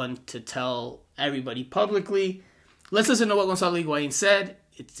first one to tell everybody publicly. Let's listen to what Gonzalo Higuain said.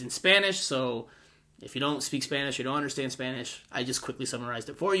 It's in Spanish, so if you don't speak Spanish, you don't understand Spanish, I just quickly summarized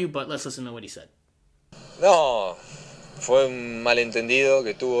it for you, but let's listen to what he said. No, fue un malentendido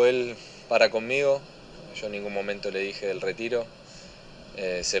que tuvo él para conmigo. Yo en ningún momento le dije el retiro,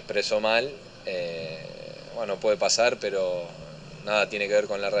 se expresó mal, bueno, puede pasar, pero nada tiene que ver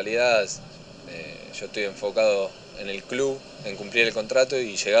con la realidad. Yo estoy enfocado en el club, en cumplir el contrato,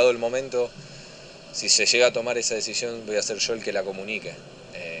 y llegado el momento, si se llega a tomar esa decisión, voy a ser yo el que la comunique,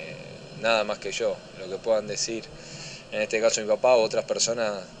 nada más que yo. Lo que puedan decir, en este caso mi papá o otras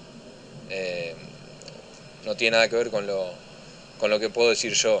personas, no tiene nada que ver con lo que puedo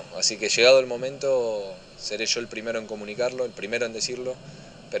decir yo. Así que llegado el momento, seré yo el primero en comunicarlo, el primero en decirlo,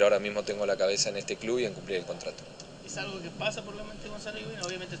 pero ahora mismo tengo la cabeza en este club y en cumplir el contrato. ¿Es algo que pasa por la mente de Gonzalo Higuaín?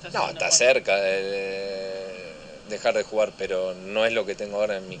 Obviamente está cerca de dejar de jugar, pero no es lo que tengo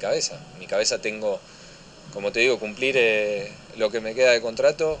ahora en mi cabeza. En mi cabeza tengo, como te digo, cumplir lo que me queda de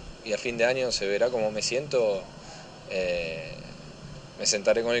contrato, y a fin de año se verá cómo me siento. Me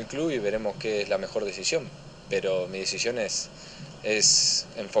sentaré con el club y veremos qué es la mejor decisión, pero mi decisión es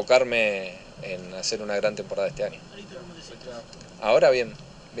enfocarme en hacer una gran temporada este año. Ahora bien.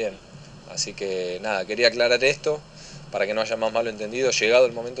 Así que nada, quería aclarar esto para que no haya más malo entendido. Llegado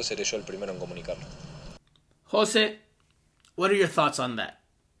el momento, seré yo el primero en comunicarlo. Jose, what are your thoughts on that?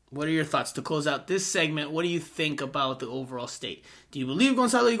 What are your thoughts to close out this segment? What do you think about the overall state? Do you believe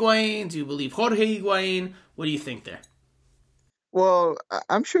Gonzalo Higuain? Do you believe Jorge Higuain? What do you think there? Well,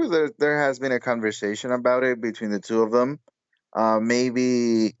 I'm sure there has been a conversation about it between the two of them.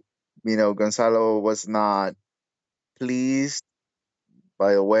 Maybe, Gonzalo was not pleased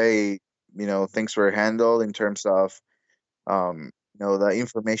by the way, things were handled in terms of, the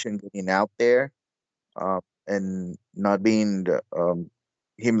information getting out there, and not being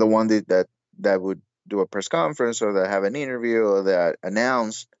him the one that would do a press conference or that have an interview or that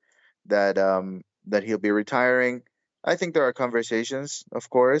announced that he'll be retiring. I think there are conversations, of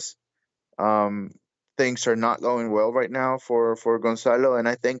course. Things are not going well right now for Gonzalo, and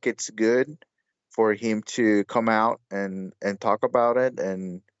I think it's good for him to come out and talk about it,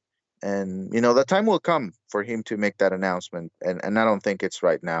 and the time will come for him to make that announcement, and I don't think it's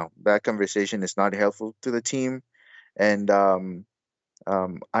right now. That conversation is not helpful to the team, and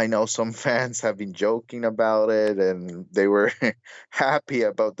I know some fans have been joking about it and they were happy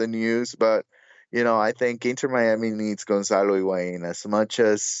about the news, but I think Inter Miami needs Gonzalo Higuain as much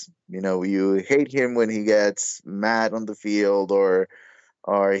as, you hate him when he gets mad on the field or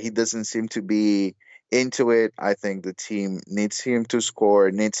he doesn't seem to be into it. I think the team needs him to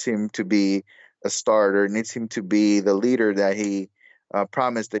score, needs him to be a starter, needs him to be the leader that he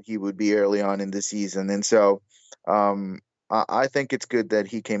promised that he would be early on in the season. And so I think it's good that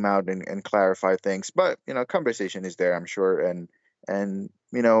he came out and clarified things. But, conversation is there, I'm sure. And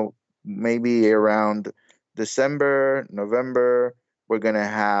maybe around December, November, we're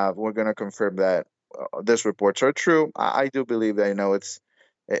gonna confirm that these reports are true. I do believe that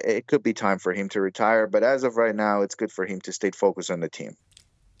it could be time for him to retire, but as of right now, it's good for him to stay focused on the team.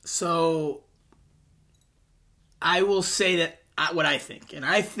 So I will say that what I think, and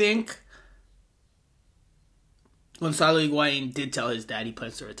I think Gonzalo Higuain did tell his dad he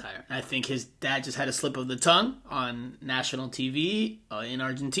plans to retire. I think his dad just had a slip of the tongue on national TV in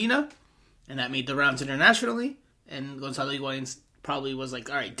Argentina, and that made the rounds internationally. And Gonzalo Higuain probably was like,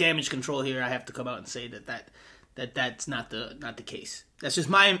 "All right, damage control here. I have to come out and say that's not the case." That's just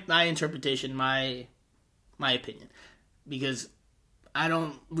my interpretation, my opinion, because I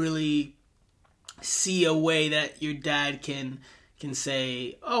don't really see a way that your dad can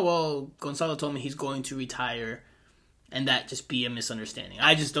say, "Oh well, Gonzalo told me he's going to retire," and that just be a misunderstanding.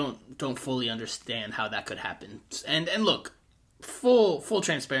 I just don't fully understand how that could happen. And look, full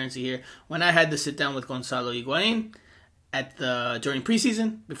transparency here. When I had to sit down with Gonzalo Higuain during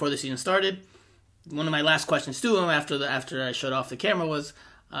preseason before the season started, one of my last questions to him after I shut off the camera was,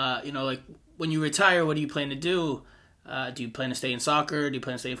 like, when you retire, what do you plan to do? Do you plan to stay in soccer? Do you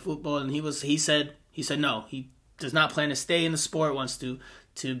plan to stay in football? And he said no. He does not plan to stay in the sport. Wants to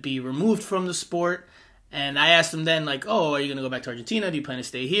be removed from the sport. And I asked him then, like, "Oh, are you going to go back to Argentina? Do you plan to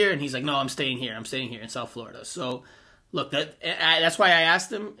stay here?" And he's like, "No, I'm staying here. I'm staying here in South Florida." So, look, that's why I asked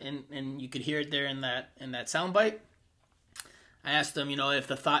him, and you could hear it there in that soundbite. I asked him, if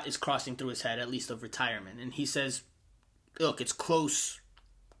the thought is crossing through his head, at least of retirement. And he says, look, it's close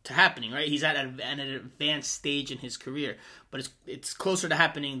to happening, right? He's at an advanced stage in his career, but it's closer to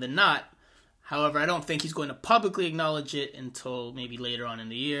happening than not. However, I don't think he's going to publicly acknowledge it until maybe later on in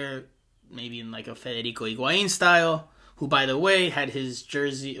the year, maybe in like a Federico Higuain style, who, by the way, had his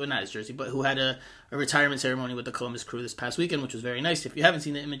jersey, well, not his jersey, but who had a retirement ceremony with the Columbus Crew this past weekend, which was very nice. If you haven't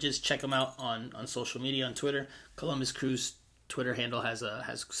seen the images, check them out on social media, on Twitter. Columbus Crew's Twitter handle has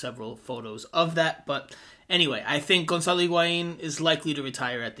several photos of that. But anyway, I think Gonzalo Higuain is likely to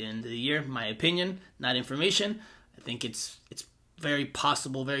retire at the end of the year. My opinion, not information. I think it's very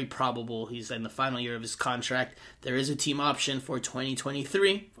possible, very probable. He's in the final year of his contract. There is a team option for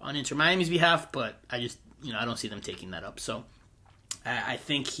 2023 on Inter Miami's behalf, but I just I don't see them taking that up. So I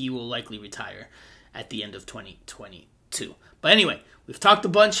think he will likely retire at the end of 2022. But anyway, we've talked a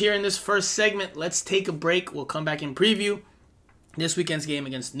bunch here in this first segment. Let's take a break. We'll come back and preview this weekend's game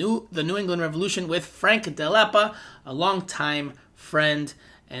against the New England Revolution with Frank Dell'Apa, a longtime friend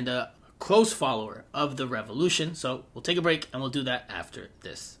and a close follower of the Revolution. So we'll take a break, and we'll do that after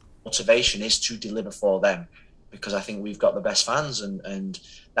this. Motivation is to deliver for them, because I think we've got the best fans, and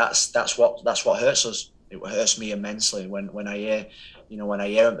that's what hurts us. It hurts me immensely when I hear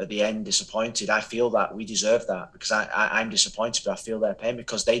them at the end disappointed. I feel that we deserve that, because I'm disappointed, but I feel their pain,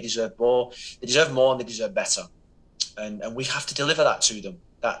 because they deserve more. They deserve more, and they deserve better. And we have to deliver that to them.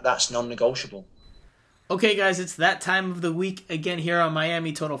 That's non-negotiable. Okay, guys, it's that time of the week again here on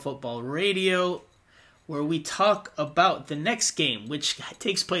Miami Total Football Radio, where we talk about the next game, which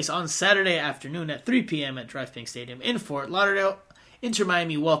takes place on Saturday afternoon at 3 p.m. at DRV PNK Stadium in Fort Lauderdale. Inter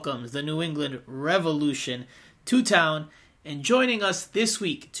Miami welcomes the New England Revolution to town, and joining us this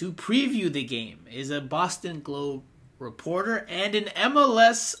week to preview the game is a Boston Globe reporter and an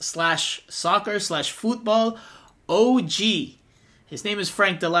MLS/soccer/football OG. His name is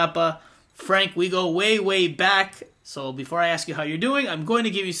Frank Dell'Apa. Frank, we go way, way back. So before I ask you how you're doing, I'm going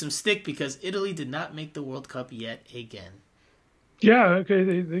to give you some stick because Italy did not make the World Cup yet again. Yeah,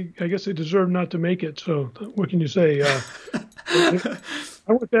 okay. I guess they deserve not to make it. So what can you say?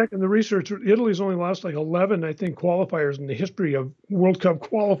 I went back in the research. Italy's only lost like 11, I think, qualifiers in the history of World Cup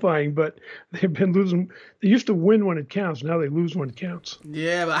qualifying, but they've been losing. They used to win when it counts. Now they lose when it counts.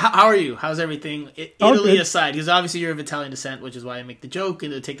 Yeah, but how are you? How's everything? Italy aside, because obviously you're of Italian descent, which is why I make the joke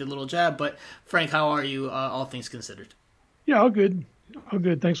and take the little jab. But Frank, how are you, all things considered? Yeah, all good. All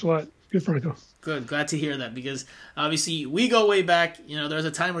good. Thanks a lot. Good, Franco. Good. Glad to hear that, because obviously we go way back. There was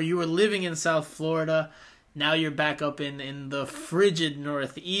a time where you were living in South Florida. Now you're back up in the frigid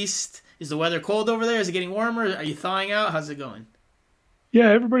Northeast. Is the weather cold over there? Is it getting warmer? Are you thawing out? How's it going? Yeah,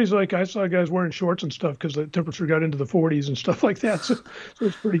 everybody's like, I saw guys wearing shorts and stuff because the temperature got into the 40s and stuff like that. So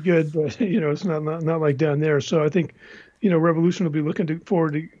it's pretty good, but it's not like down there. So I think, Revolution will be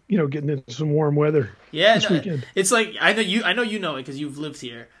forward to, getting into some warm weather Yeah, this no, weekend. it's like I know you know it because you've lived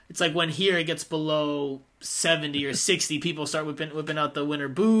here. It's like when here it gets below 70 or 60, people start whipping out the winter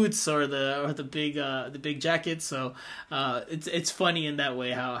boots or the big jackets. So it's funny in that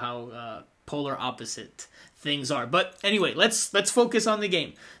way how polar opposite things are. But anyway, let's focus on the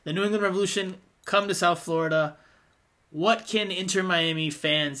game. The New England Revolution come to South Florida. What can Inter Miami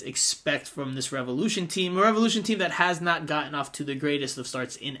fans expect from this Revolution team? A Revolution team that has not gotten off to the greatest of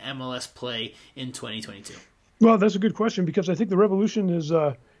starts in MLS play in 2022. Well, that's a good question because I think the Revolution is,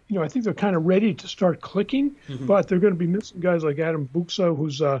 I think they're kind of ready to start clicking, but they're going to be missing guys like Adam Buksa,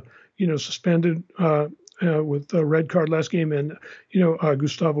 who's, suspended with a red card last game, and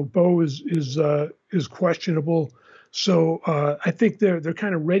Gustavo Bo is questionable. So I think they're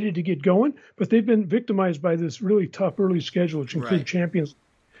kind of ready to get going, but they've been victimized by this really tough early schedule, which includes Champions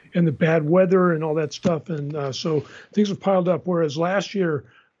and the bad weather and all that stuff, and so things have piled up. Whereas last year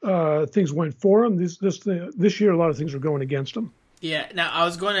things went for them, this year a lot of things are going against them. Yeah. Now I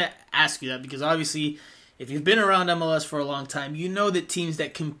was going to ask you that because obviously, if you've been around MLS for a long time, you know that teams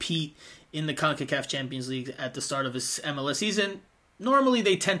that compete in the CONCACAF Champions League at the start of a MLS season, normally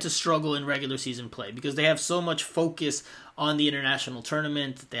they tend to struggle in regular season play because they have so much focus on the international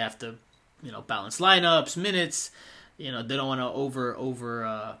tournament. They have to, balance lineups, minutes. They don't want to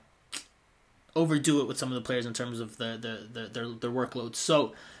overdo it with some of the players in terms of their workload.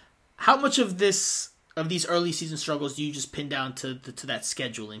 So, how much of these early season struggles do you just pin down to that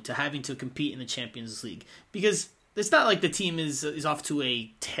scheduling, to having to compete in the Champions League? Because it's not like the team is off to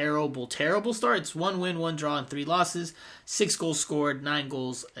a terrible start. It's 1 win, 1 draw, and 3 losses. 6 goals scored, 9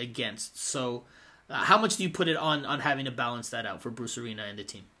 goals against. So, how much do you put it on having to balance that out for Bruce Arena and the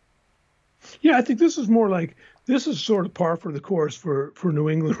team? Yeah, I think this is sort of par for the course for New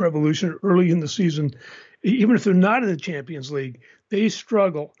England Revolution early in the season. Even if they're not in the Champions League, they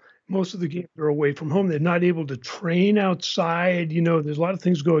struggle. Most of the games are away from home. They're not able to train outside. There's a lot of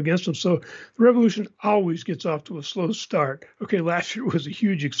things go against them. So the Revolution always gets off to a slow start. Okay, last year was a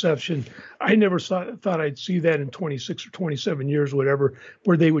huge exception. I never thought I'd see that in 26 or 27 years, whatever,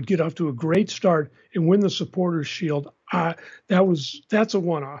 where they would get off to a great start and win the Supporters' Shield. That's a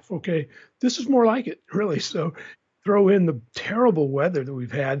one-off. Okay, this is more like it, really. So throw in the terrible weather that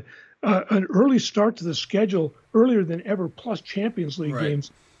we've had, an early start to the schedule, earlier than ever, plus Champions League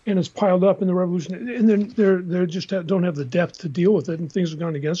games. And it's piled up in the Revolution, and then they're just don't have the depth to deal with it, and things have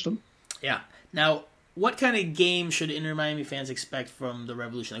gone against them. Yeah. Now, what kind of game should Inter Miami fans expect from the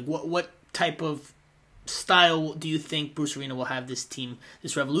Revolution? Like, what type of style do you think Bruce Arena will have this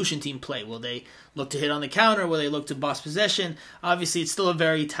Revolution team play? Will they look to hit on the counter? Will they look to boss possession? Obviously, it's still a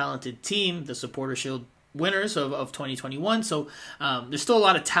very talented team, the Supporters' Shield winners of 2021. So there's still a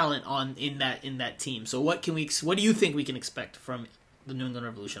lot of talent in that team. So what do you think we can expect from the New England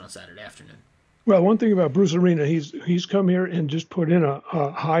Revolution on Saturday afternoon? Well, one thing about Bruce Arena, he's come here and just put in a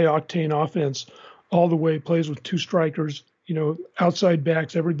high octane offense all the way. Plays with 2 strikers, outside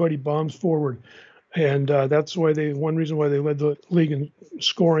backs. Everybody bombs forward, and that's why one reason why they led the league in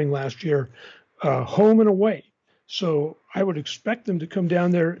scoring last year, home and away. So I would expect them to come down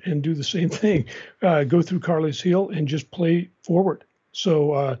there and do the same thing, go through Carles Gil and just play forward.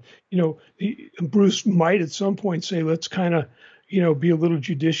 So Bruce might at some point say, let's kind of be a little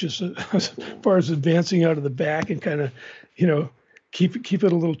judicious as far as advancing out of the back and kind of, keep it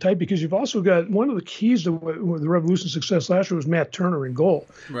a little tight, because you've also got one of the keys to the Revolution's success last year was Matt Turner in goal.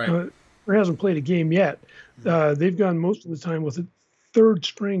 Right. He hasn't played a game yet. They've gone most of the time with a third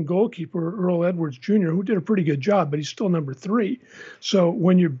string goalkeeper, Earl Edwards Jr., who did a pretty good job, but he's still number 3. So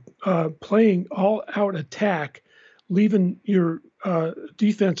when you're playing all out attack, leaving your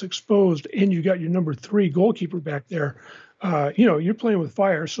defense exposed, and you got your number 3 goalkeeper back there, you're playing with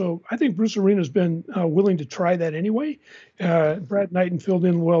fire. So I think Bruce Arena's been willing to try that anyway. Brad Knighton filled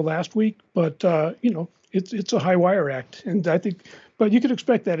in well last week, but it's a high wire act, and but you could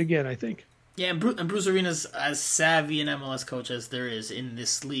expect that again, I think. Yeah, and Bruce Arena's as savvy an MLS coach as there is in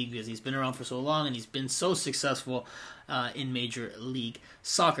this league, because he's been around for so long and he's been so successful in Major League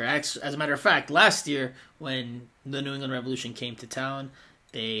Soccer. As a matter of fact, last year when the New England Revolution came to town,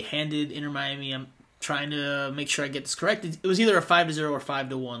 they handed Inter Miami, I'm trying to make sure I get this correct, it was either a 5-0 or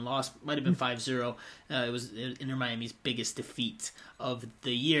 5-1 loss. Might have been 5-0. It was Inter Miami's biggest defeat of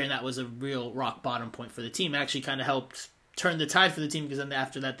the year, and that was a real rock bottom point for the team. It actually kind of helped turn the tide for the team, because then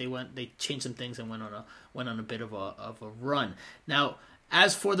after that they changed some things and went on a bit of a run. Now,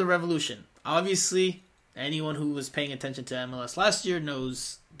 as for the Revolution, obviously Anyone who was paying attention to MLS last year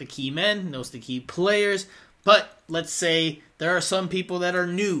knows the key men, knows the key players. But let's say there are some people that are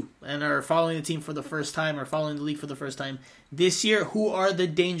new and are following the team for the first time or following the league for the first time this year. Who are the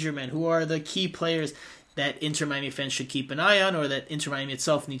danger men? Who are the key players that Inter Miami fans should keep an eye on, or that Inter Miami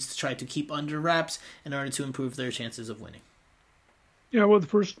itself needs to try to keep under wraps in order to improve their chances of winning? Yeah, well, the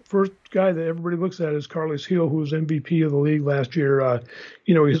first guy that everybody looks at is Carlos Gil, who was MVP of the league last year.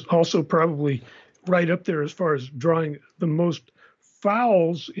 He's also probably right up there as far as drawing the most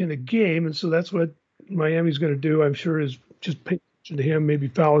fouls in a game, and so that's what Miami's going to do, I'm sure, is just pay attention to him, maybe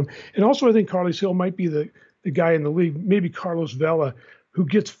foul him. And also I think Carlos Gil might be the guy in the league, maybe Carlos Vela, who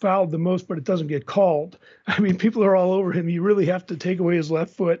gets fouled the most, but it doesn't get called. I mean, people are all over him. You really have to take away his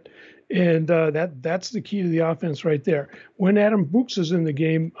left foot, and that's the key to the offense right there. When Adam Buchs is in the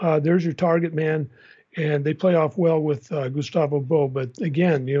game, there's your target man, and they play off well with Gustavo Bo. But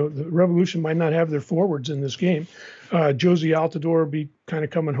again, the Revolution might not have their forwards in this game. Jozy Altidore will be kind of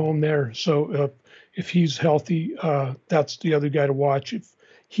coming home there. So if he's healthy, that's the other guy to watch. If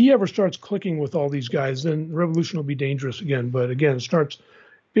he ever starts clicking with all these guys, then Revolution will be dangerous again. But again, it starts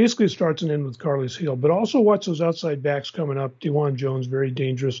and ends with Carlos Gil. But also watch those outside backs coming up. DeJuan Jones, very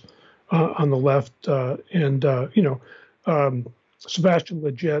dangerous on the left. Sebastian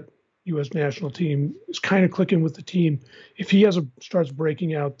Lletget, U.S. national team, is kind of clicking with the team. If he starts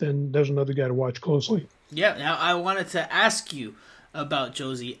breaking out, then there's another guy to watch closely. Yeah, now I wanted to ask you about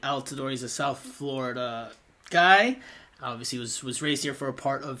Jozy Altidore. He's a South Florida guy. Obviously, was raised here for a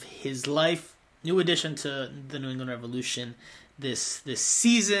part of his life. New addition to the New England Revolution this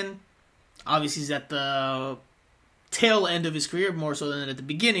season. Obviously, he's at the tail end of his career, more so than at the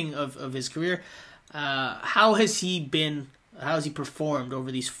beginning of his career. How has he performed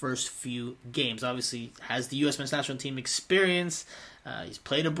over these first few games? Obviously, has the U.S. men's national team experience. He's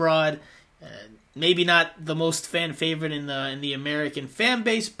played abroad. Maybe not the most fan favorite in the American fan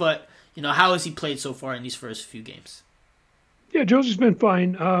base, but how has he played so far in these first few games? Yeah, Jozy's been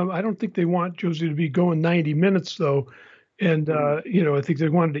fine. I don't think they want Jozy to be going 90 minutes though, and I think they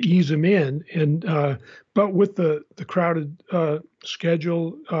wanted to ease him in. And but with the crowded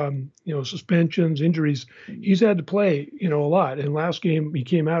schedule, suspensions, injuries, he's had to play a lot. And last game he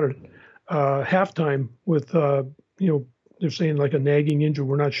came out at halftime with they're saying like a nagging injury.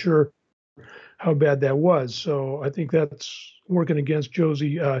 We're not sure how bad that was. So I think that's working against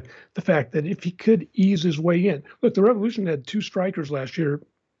Jozy, the fact that if he could ease his way in. Look, the Revolution had two strikers last year,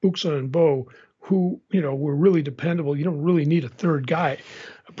 Buchsa and Bo, who, were really dependable. You don't really need a third guy.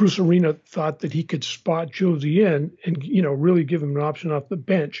 Bruce Arena thought that he could spot Jozy in and, really give him an option off the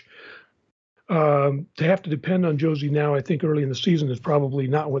bench. To have to depend on Jozy now, I think early in the season is probably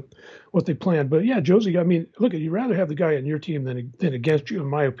not what they planned. But yeah, Jozy, I mean, look, you'd rather have the guy on your team than against you, in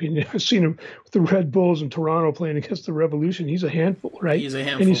my opinion. I've seen him with the Red Bulls in Toronto playing against the Revolution. He's a handful, right? He's a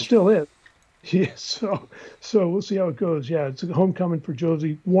handful. And he still is. Yeah, so we'll see how it goes. Yeah, it's a homecoming for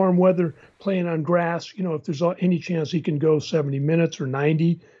Jozy. Warm weather, playing on grass. If there's any chance he can go 70 minutes or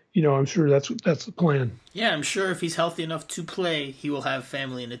 90, I'm sure that's the plan. Yeah, I'm sure if he's healthy enough to play, he will have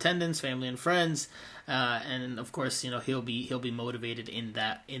family in attendance, family and friends, and of course, he'll be motivated in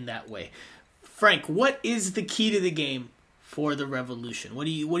that way. Frank, what is the key to the game for the Revolution? What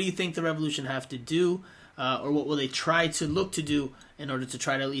do you think the Revolution have to do, or what will they try to look to do in order to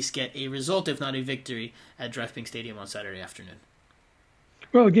try to at least get a result, if not a victory, at DraftKings Stadium on Saturday afternoon?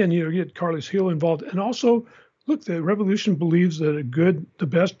 Well, again, you get Carlos Gil involved, and also, look, the Revolution believes that the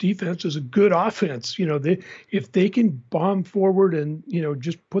best defense is a good offense. If they can bomb forward and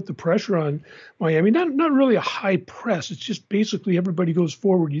just put the pressure on Miami, not really a high press. It's just basically everybody goes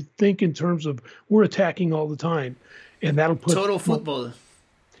forward. You think in terms of we're attacking all the time, and that'll put total football.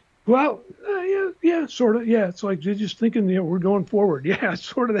 Well, yeah, sort of. Yeah, it's like you're just thinking, we're going forward. Yeah, it's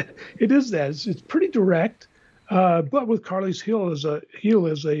sort of that. It is that. It's pretty direct. But with Carlos Gil as a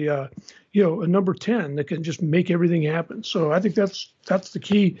number 10 that can just make everything happen. So I think that's the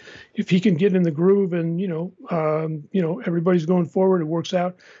key. If he can get in the groove and everybody's going forward, it works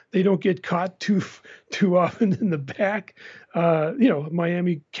out. They don't get caught too often in the back.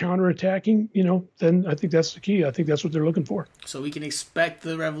 Miami counterattacking. Then I think that's the key. I think that's what they're looking for. So we can expect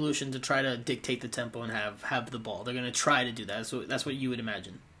the Revolution to try to dictate the tempo and have the ball. They're going to try to do that. So that's what you would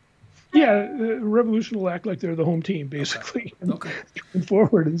imagine. Yeah, Revolution will act like they're the home team, basically. Okay. Going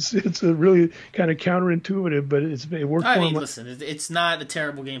forward, it's a really kind of counterintuitive, but it worked for them. Listen, it's not a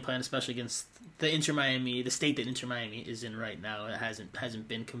terrible game plan, especially against the Inter Miami, the state that Inter Miami is in right now. It hasn't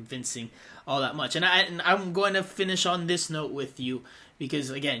been convincing all that much. And I'm going to finish on this note with you because,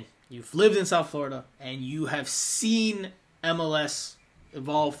 again, you've lived in South Florida and you have seen MLS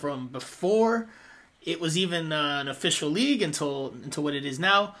evolve from before it was even an official league until what it is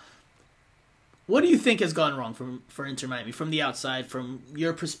now. What do you think has gone wrong for Inter Miami from the outside, from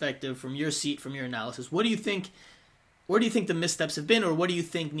your perspective, from your seat, from your analysis? What do you think? Where do you think the missteps have been, or what do you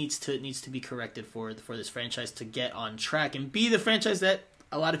think needs to be corrected for this franchise to get on track and be the franchise that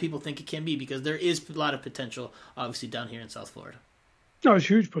a lot of people think it can be? Because there is a lot of potential, obviously, down here in South Florida. No, there's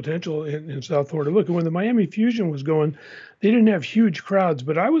huge potential in South Florida. Look, when the Miami Fusion was going, they didn't have huge crowds,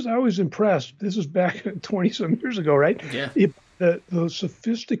 but I was always impressed. This was back 20-some years ago, right? Yeah. The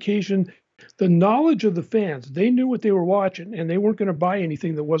sophistication, the knowledge of the fans. They knew what they were watching, and they weren't going to buy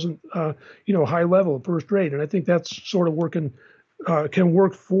anything that wasn't, high level, first rate. And I think that's sort of can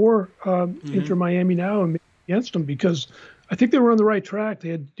work for Inter Miami now and against them, because I think they were on the right track. They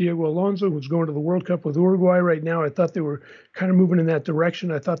had Diego Alonso, who's going to the World Cup with Uruguay right now. I thought they were kind of moving in that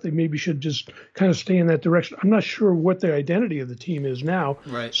direction. I thought they maybe should just kind of stay in that direction. I'm not sure what the identity of the team is now.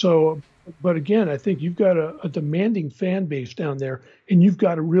 Right. So, but again, I think you've got a demanding fan base down there, and you've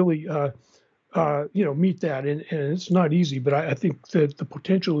got to really, meet that. And it's not easy, but I think that the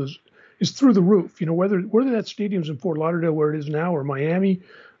potential is through the roof. Whether that stadium's in Fort Lauderdale where it is now or Miami.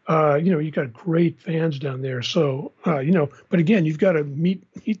 You got great fans down there. So, but again, you've got to meet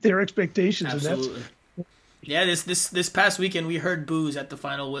their expectations. Absolutely. And this past weekend, we heard boos at the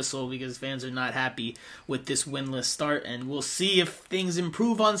final whistle because fans are not happy with this winless start. And we'll see if things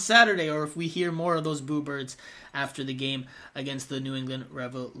improve on Saturday or if we hear more of those boo birds after the game against the New England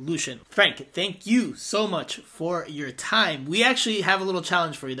Revolution. Frank, thank you so much for your time. We actually have a little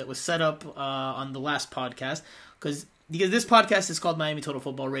challenge for you that was set up on the last podcast because this podcast is called Miami Total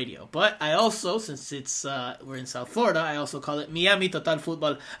Football Radio. But I also, since we're in South Florida, I also call it Miami Total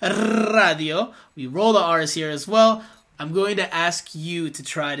Football Radio. We roll the R's here as well. I'm going to ask you to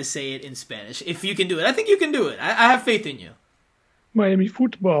try to say it in Spanish, if you can do it. I think you can do it. I have faith in you. Miami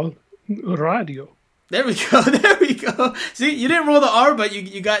Football Radio. There we go. There we go. See, you didn't roll the R, but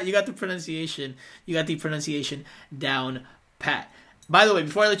you got the pronunciation. You got the pronunciation down pat. By the way,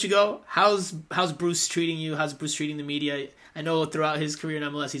 before I let you go, how's Bruce treating you? How's Bruce treating the media? I know throughout his career in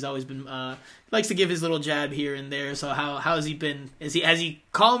MLS, he's always been likes to give his little jab here and there. So how has he been? Has he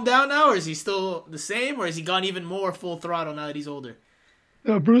calmed down now, or is he still the same, or has he gone even more full throttle now that he's older?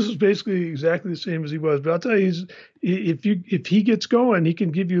 No, Bruce is basically exactly the same as he was. But I'll tell you, if he gets going, he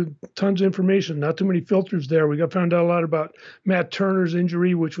can give you tons of information. Not too many filters there. We found out a lot about Matt Turner's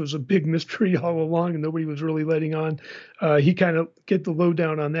injury, which was a big mystery all along, and nobody was really letting on. He kind of get the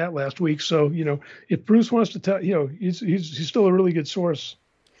lowdown on that last week. So if Bruce wants to tell, he's still a really good source.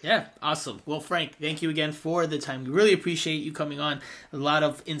 Yeah, awesome. Well, Frank, thank you again for the time. We really appreciate you coming on. A lot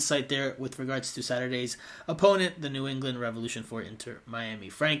of insight there with regards to Saturday's opponent, the New England Revolution for Inter Miami.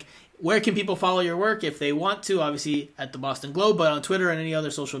 Frank, where can people follow your work if they want to? Obviously at the Boston Globe, but on Twitter and any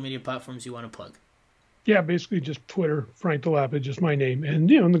other social media platforms you want to plug. Yeah, basically just Twitter, Frank Delapa, just my name. And,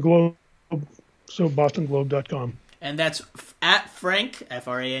 in the Globe, so bostonglobe.com. And that's at Frank,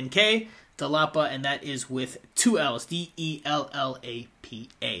 F-R-A-N-K, Delapa, and that is with 2 L's, D-E-L-L-A-P-A.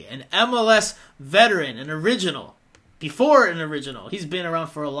 An MLS veteran, an original, before an original. He's been around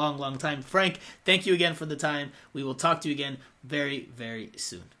for a long, long time. Frank, thank you again for the time. We will talk to you again very, very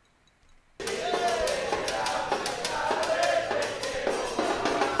soon.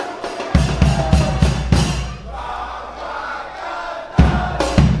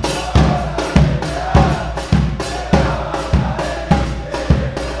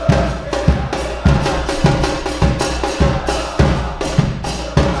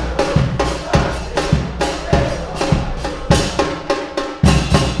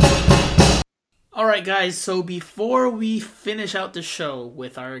 Alright guys, so before we finish out the show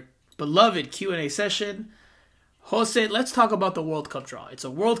with our beloved Q&A session, Jose, let's talk about the World Cup draw. It's a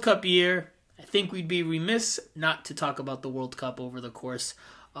World Cup year. I think we'd be remiss not to talk about the World Cup over the course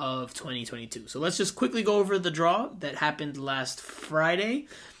of 2022. So let's just quickly go over the draw that happened last Friday.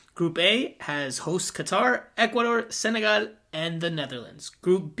 Group A has hosts Qatar, Ecuador, Senegal, and the Netherlands.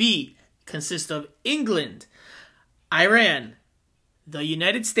 Group B consists of England, Iran, the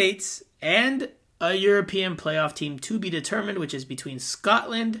United States, and a European playoff team to be determined, which is between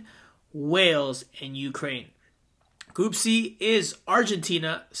Scotland, Wales, and Ukraine. Group C is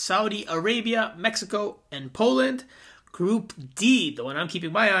Argentina, Saudi Arabia, Mexico, and Poland. Group D, the one I'm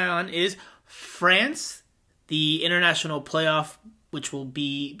keeping my eye on, is France, the international playoff, which will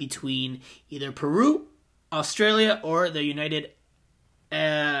be between either Peru, Australia, or the United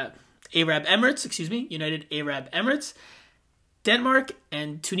Arab Emirates, Denmark,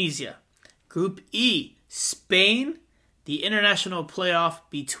 and Tunisia. Group E, Spain, the international playoff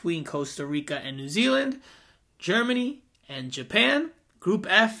between Costa Rica and New Zealand, Germany, and Japan. Group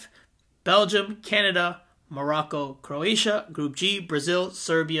F, Belgium, Canada, Morocco, Croatia. Group G, Brazil,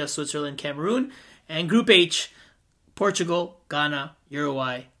 Serbia, Switzerland, Cameroon. And Group H, Portugal, Ghana,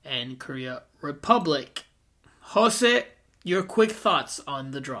 Uruguay, and Korea Republic. Jose, your quick thoughts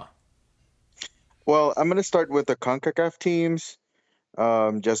on the draw. Well, I'm going to start with the CONCACAF teams,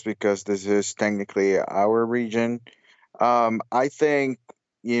 just because this is technically our region. I think,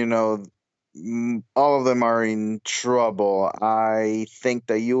 all of them are in trouble. I think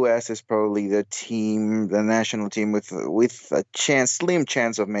the U.S. is probably the national team with a slim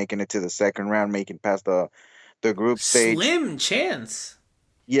chance of making it to the second round, making past the group stage. Slim chance?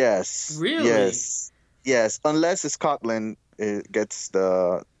 Yes. Really? Yes. Unless Scotland gets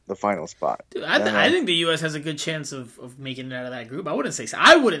the final spot. Dude, I think the U.S. has a good chance of making it out of that group. I wouldn't say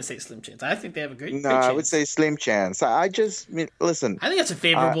slim chance. I think they have a great chance. I would say slim chance. Listen. I think that's a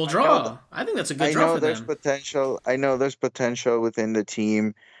favorable draw. I think that's a good draw for them. I know there's potential within the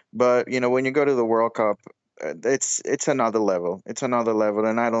team, but when you go to the World Cup, it's another level. It's another level,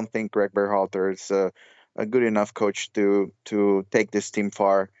 and I don't think Greg Berhalter is a good enough coach to take this team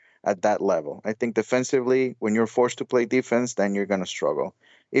far at that level. I think defensively, when you're forced to play defense, then you're going to struggle.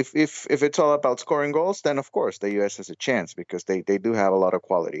 If it's all about scoring goals, then of course the U.S. has a chance because they do have a lot of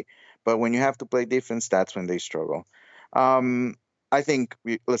quality. But when you have to play defense, that's when they struggle. I think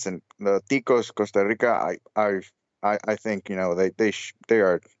the Ticos Costa Rica. I think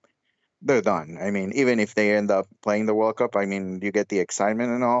they're done. I mean, even if they end up playing the World Cup, I mean, you get the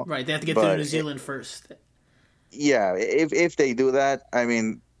excitement and all. Right, they have to get through New Zealand first. Yeah, if they do that, I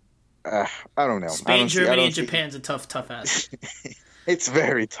mean, I don't know. Spain, Germany, and Japan's a tough ass. It's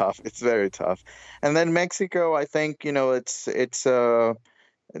very tough. And then Mexico, I think that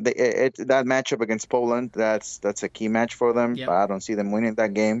matchup against Poland. That's a key match for them. Yep. But I don't see them winning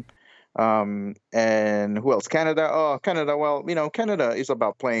that game. And who else? Canada. Oh, Canada. Well, Canada is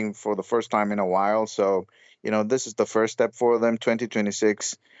about playing for the first time in a while. So, this is the first step for them.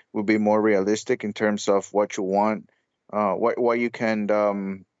 2026 will be more realistic in terms of what you want, what you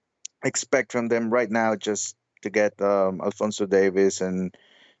can expect from them right now. Just to get Alphonso Davies and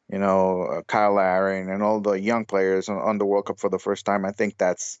Kyle Larin and all the young players on the World Cup for the first time. I think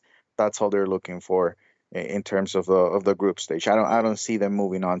that's all they're looking for in terms of the group stage. I don't see them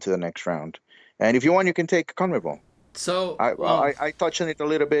moving on to the next round. And if you want, you can take CONMEBOL. So I touched on it a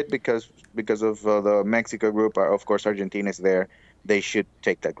little bit because of the Mexico group. Of course, Argentina is there. They should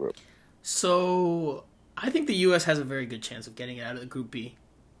take that group. So I think the U.S. has a very good chance of getting it out of the Group B.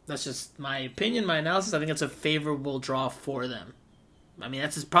 That's just my opinion, my analysis. I think it's a favorable draw for them. I mean,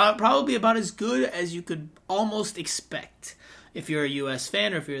 that's probably about as good as you could almost expect if you're a U.S.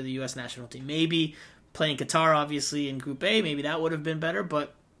 fan or if you're the U.S. national team. Maybe playing Qatar, obviously, in Group A, maybe that would have been better.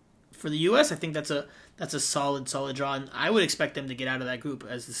 But for the U.S., I think that's a solid draw. And I would expect them to get out of that group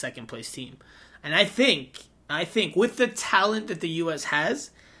as the second-place team. And I think with the talent that the U.S.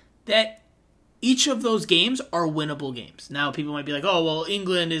 has, that each of those games are winnable games. Now, people might be like, oh, well,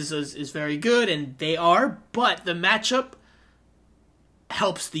 England is very good, and they are, but the matchup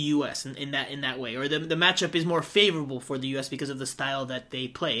helps the U.S. in that way, or the matchup is more favorable for the U.S. because of the style that they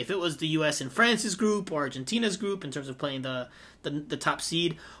play. If it was the U.S. and France's group or Argentina's group in terms of playing the top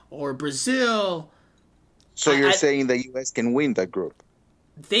seed, or Brazil... So you're saying the U.S. can win that group?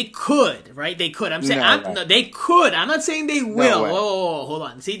 They could, right? They could. I'm saying they could. I'm not saying they will. Whoa, hold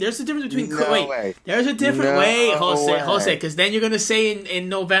on. See, there's a difference between There's a different way, Jose, because then you're gonna say in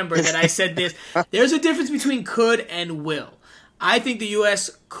November that I said this. There's a difference between could and will. I think the U.S.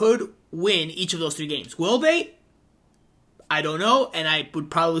 could win each of those 3 games. Will they? I don't know, and I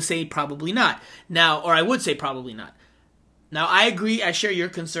would probably say probably not. Now, or I would say probably not. Now, I agree. I share your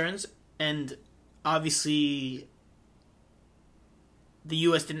concerns, and obviously the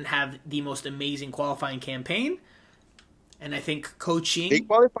U.S. didn't have the most amazing qualifying campaign, and I think coaching... They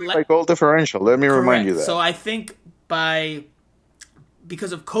qualified by goal differential, let me remind you that. So I think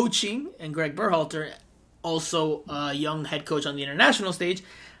because of coaching and Greg Berhalter, also a young head coach on the international stage,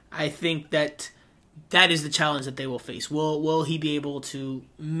 I think that is the challenge that they will face. Will he be able to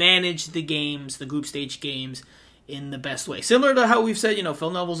manage the games, the group stage games, in the best way? Similar to how we've said, Phil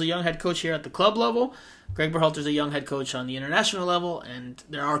Neville's a young head coach here at the club level. Greg Berhalter's a young head coach on the international level, and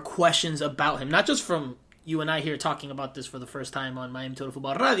there are questions about him, not just from you and I here talking about this for the first time on Miami Total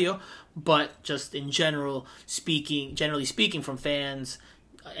Football Radio, but just in generally speaking from fans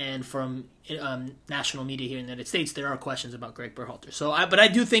and from national media here in the United States, there are questions about Greg Berhalter. But I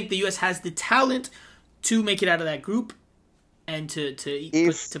do think the U.S. has the talent to make it out of that group and to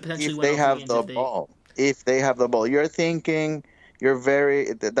potentially win. If they have the ball, you're thinking That's very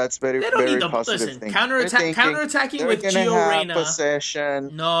They don't very need the positive listen. thing. Counterattacking with They're Gio gonna have Reyna.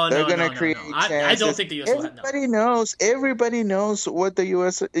 possession. No. They're gonna create chances. I don't think the U.S. will have no. Everybody knows what the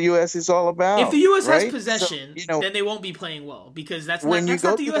U.S. is all about. If the U.S. right? has possession, so, then they won't be playing well because that's when not, you that's go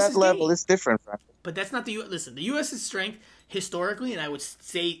not the to U.S.'s that level, game. it's different. But that's not the U.S. Listen, the U.S.'s strength historically, and I would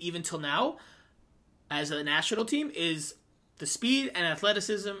say even till now, as a national team, is the speed and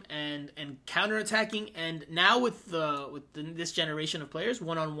athleticism and counterattacking, and now with this generation of players,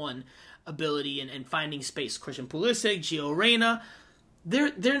 one-on-one ability and finding space. Christian Pulisic, Gio Reyna,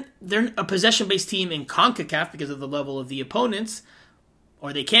 they're a possession-based team in CONCACAF because of the level of the opponents,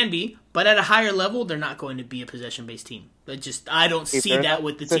 or they can be, but at a higher level, they're not going to be a possession-based team. I don't see that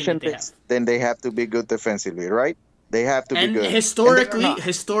with the team that they have. Then they have to be good defensively, right? They have to be good. And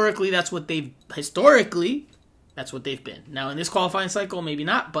historically, that's what they've been. Now, in this qualifying cycle, maybe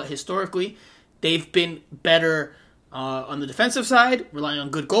not, but historically, they've been better on the defensive side, relying on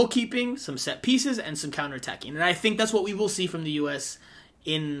good goalkeeping, some set pieces, and some counterattacking. And I think that's what we will see from the U.S.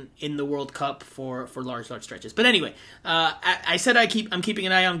 in the World Cup for large stretches. But anyway, I said I'm keeping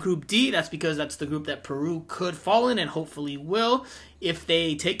an eye on Group D. That's because that's the group that Peru could fall in and hopefully will if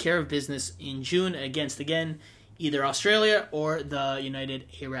they take care of business in June against, again, either Australia or the United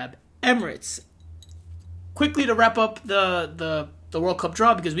Arab Emirates. Quickly to wrap up the World Cup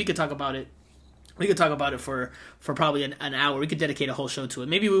draw, because we could talk about it. We could talk about it for probably an hour. We could dedicate a whole show to it.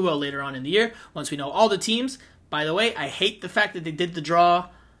 Maybe we will later on in the year once we know all the teams. By the way, I hate the fact that they did the draw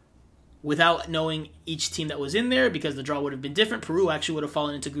without knowing each team that was in there, because the draw would have been different. Peru actually would have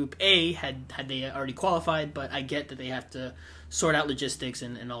fallen into Group A had they already qualified, but I get that they have to sort out logistics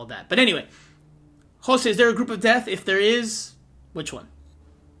and all that. But anyway, Jose, is there a group of death? If there is, which one?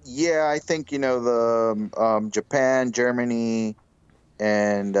 Yeah, I think, the Japan, Germany,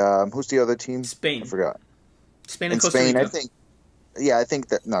 and who's the other team? Spain. I forgot. Spain and Costa Rica. I think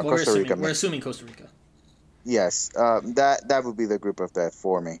that, no, Costa Rica. We're assuming Costa Rica. Yes, that would be the group of death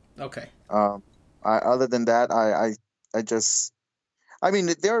for me. Okay. Other than that,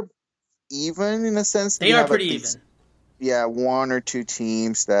 they're even in a sense. They are pretty even. Yeah, one or two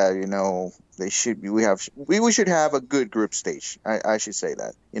teams that they should be. We should have a good group stage. I should say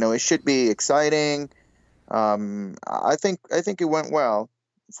that. It should be exciting. I think it went well.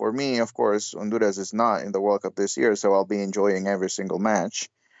 For me, of course, Honduras is not in the World Cup this year, so I'll be enjoying every single match.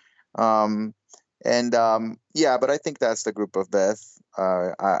 But I think that's the group of death.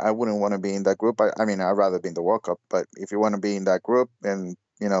 I wouldn't want to be in that group. I'd rather be in the World Cup. But if you want to be in that group, then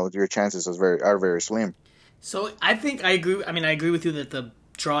your chances are very slim. So I think I agree. I agree with you that the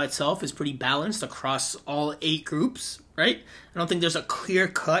draw itself is pretty balanced across all 8 groups, right? I don't think there's a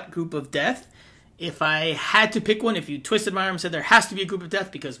clear-cut group of death. If I had to pick one, if you twisted my arm and said there has to be a group of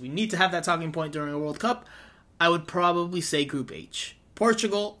death because we need to have that talking point during a World Cup, I would probably say Group H.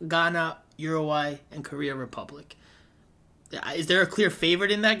 Portugal, Ghana, Uruguay, and Korea Republic. Is there a clear favorite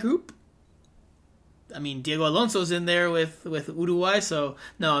in that group? Diego Alonso's in there with Uruguay, so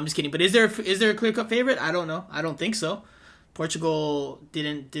no, I'm just kidding. But is there a clear-cut favorite? I don't know. I don't think so. Portugal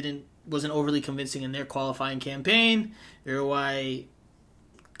wasn't overly convincing in their qualifying campaign. Uruguay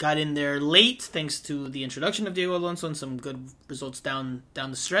got in there late thanks to the introduction of Diego Alonso and some good results down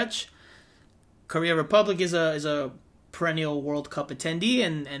the stretch. Korea Republic is a perennial World Cup attendee,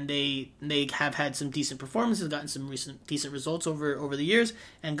 and they have had some decent performances, gotten some recent decent results over the years.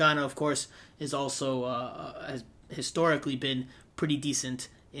 And Ghana, of course, is also has historically been pretty decent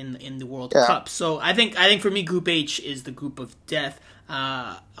in the World Cup. So I think for me, Group H is the group of death.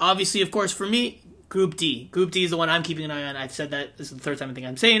 Obviously, of course, for me, Group D. Group D is the one I'm keeping an eye on. I've said that this is the third time I think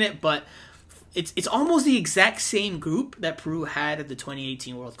I'm saying it, but it's almost the exact same group that Peru had at the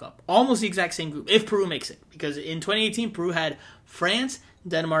 2018 World Cup. Almost the exact same group, if Peru makes it. Because in 2018, Peru had France,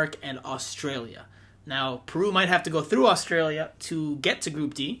 Denmark, and Australia. Now, Peru might have to go through Australia to get to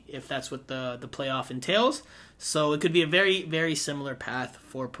Group D, if that's what the playoff entails. So it could be a very, very similar path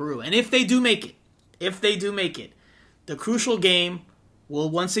for Peru. And if they do make it, the crucial game will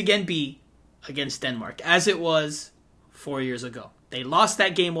once again be against Denmark, as it was 4 years ago. They lost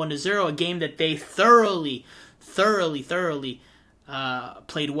that game 1-0, a game that they thoroughly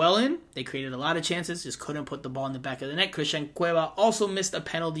played well in. They created a lot of chances, just couldn't put the ball in the back of the net. Christian Cueva also missed a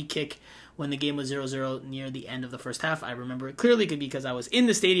penalty kick when the game was 0-0 near the end of the first half. I remember it clearly because I was in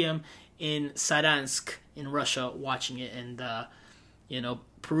the stadium in Saransk in Russia watching it. And,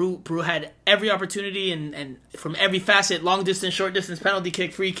 Peru had every opportunity and from every facet, long distance, short distance, penalty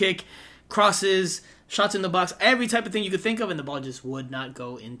kick, free kick, crosses, shots in the box, every type of thing you could think of, and the ball just would not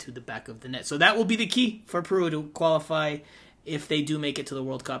go into the back of the net. So that will be the key for Peru to qualify if they do make it to the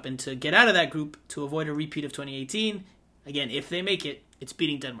World Cup and to get out of that group to avoid a repeat of 2018 again, if they make it, it's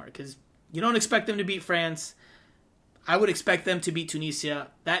beating Denmark, because you don't expect them to beat France. I would expect them to beat Tunisia.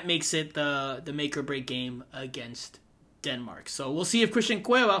 That makes it the make or break game against Denmark. So we'll see if Christian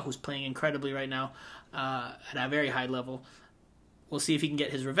Cueva, who's playing incredibly right now at a very high level, we'll see if he can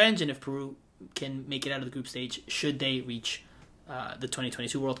get his revenge and if Peru can make it out of the group stage should they reach the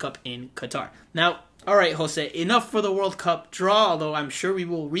 2022 World Cup in Qatar. Now, all right, Jose, enough for the World Cup draw, although I'm sure we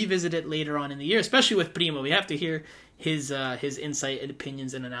will revisit it later on in the year, especially with Primo. We have to hear his insight and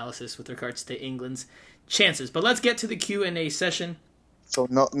opinions and analysis with regards to England's chances. But let's get to the Q&A session. So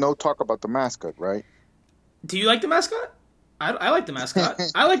no talk about the mascot, right? Do you like the mascot? I like the mascot.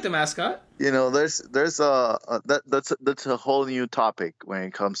 I like the mascot. You know, that's a whole new topic when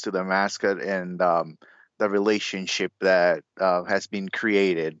it comes to the mascot and the relationship that has been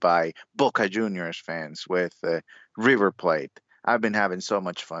created by Boca Juniors fans with River Plate. I've been having so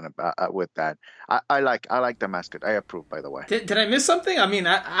much fun with that. I like the mascot. I approve, by the way. Did I miss something? I mean,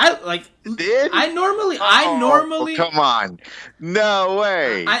 I like. Did I normally. Come on, no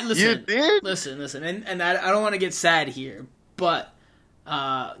way. Listen, you did. Listen, and I don't want to get sad here, but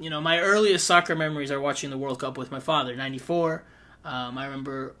my earliest soccer memories are watching the World Cup with my father, '94. I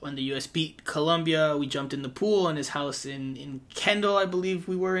remember when the U.S. beat Colombia, we jumped in the pool in his house in Kendall, I believe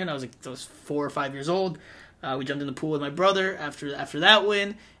we were in. I was 4 or 5 years old. We jumped in the pool with my brother after that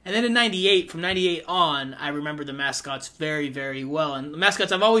win. And then in 98, from 98 on, I remember the mascots very, very well. And the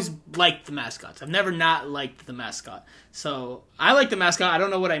mascots, I've always liked the mascots. I've never not liked the mascot. So I like the mascot. I don't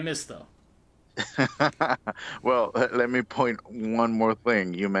know what I missed, though. Well, let me point one more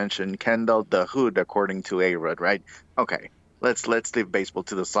thing. You mentioned Kendall the Hood, according to A-Rod, right? Okay, let's leave baseball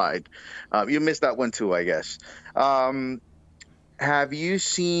to the side. You missed that one too, I guess. Have you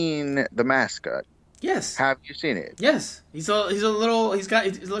seen the mascot? Yes. Have you seen it? Yes. He's a little. It's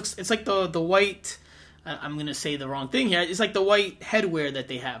like the white. I'm gonna say the wrong thing here. It's like the white headwear that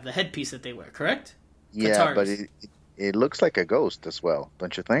they have, the headpiece that they wear. Correct? Yeah, Qataris. But it looks like a ghost as well,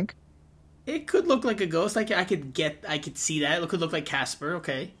 don't you think? It could look like a ghost. I could see that. It could look like Casper.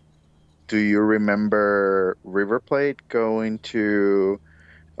 Okay. Do you remember River Plate going to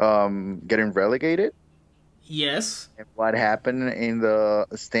getting relegated? Yes. And what happened in the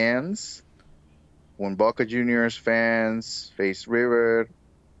stands when Boca Juniors fans faced River?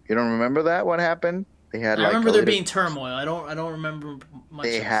 You don't remember that? What happened? I remember there being turmoil. I don't remember much.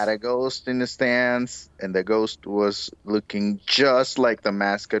 They had a ghost in the stands, and the ghost was looking just like the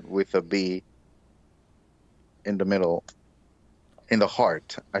mascot with a B in the middle, in the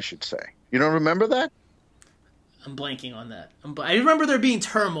heart, I should say. You don't remember that? I'm blanking on that. I remember there being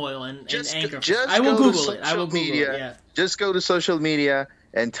turmoil and anger. I will Google it. I will Google it. Yeah. Just go to social media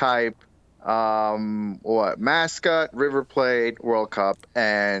and type mascot River Plate World Cup,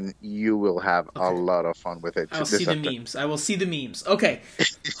 and you will have a lot of fun with it. I will see the memes. Okay,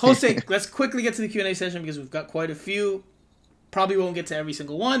 Jose, let's quickly get to the Q&A session because we've got quite a few. Probably won't get to every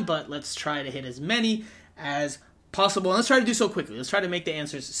single one, but let's try to hit as many as possible. And let's try to do so quickly. Let's try to make the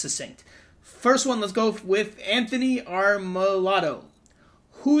answers succinct. First one, let's go with Anthony Armolado.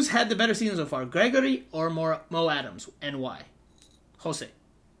 Who's had the better season so far, Gregory or Mo Adams, and why? Jose.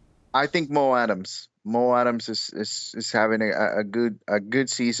 I think Mo Adams. Mo Adams is having a good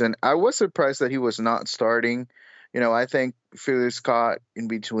season. I was surprised that he was not starting. I think Philly Scott in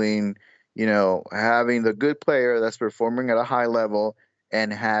between, having the good player that's performing at a high level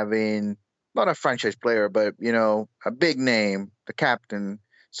and having not a franchise player, but a big name, the captain.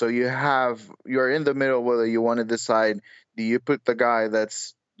 So you're in the middle whether you want to decide, do you put the guy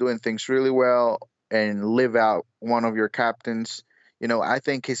that's doing things really well and live out one of your captains? I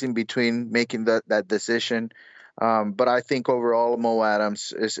think he's in between making that decision. But I think overall Mo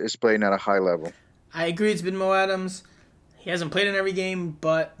Adams is playing at a high level. I agree it's been Mo Adams. He hasn't played in every game,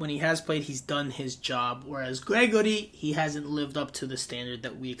 but when he has played, he's done his job. Whereas Gregory, he hasn't lived up to the standard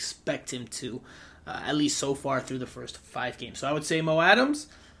that we expect him to, at least so far through the first 5 games. So I would say Mo Adams.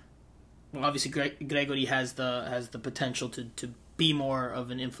 Well, obviously Gregory has the potential to be more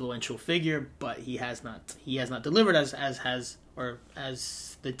of an influential figure, but he has not delivered as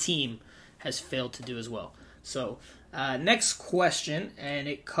the team has failed to do as well. So next question, and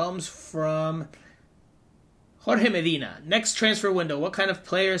it comes from Jorge Medina. Next transfer window, what kind of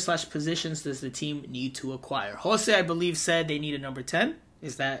players / positions does the team need to acquire? Jose, I believe, said they need a number 10.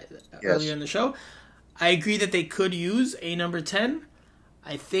 Is that Yes. Earlier in the show? I agree that they could use a number 10.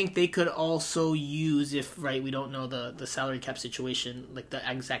 I think they could also use, we don't know the salary cap situation, like the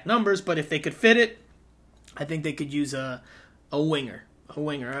exact numbers, but if they could fit it, I think they could use a winger,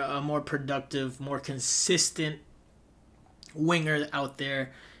 a more productive, more consistent winger out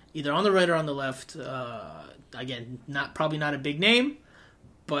there. either on the right or on the left. Again, probably not a big name,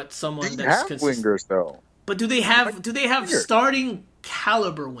 but someone They that's have consistent. wingers though. But do they have starting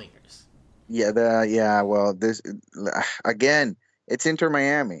caliber wingers? Yeah. Well, this again, it's Inter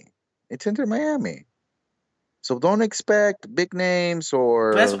Miami. It's Inter Miami. So don't expect big names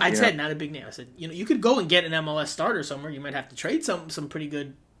or. But that's what I said, not a big name. I said, you could go and get an MLS starter somewhere. You might have to trade some pretty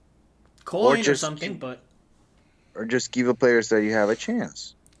good coin or something, but or just give the players that you have a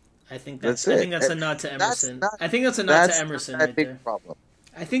chance. I think that's a nod to Emerson. I think that's a nod to Emerson right there. Problem.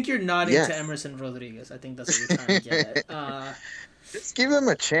 I think you're nodding to Emerson Rodriguez. I think that's what you're trying to get at. Just give him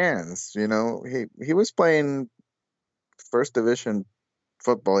a chance. He was playing first division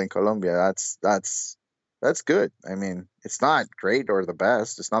football in Colombia. That's good. I mean, it's not great or the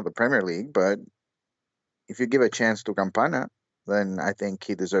best. It's not the Premier League, but if you give a chance to Campana, then I think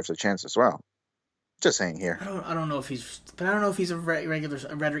he deserves a chance as well. Just saying here. I don't know if he's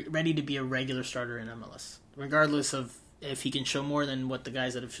ready to be a regular starter in MLS. Regardless of if he can show more than what the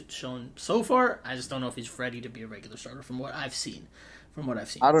guys that have shown so far, I just don't know if he's ready to be a regular starter from what I've seen.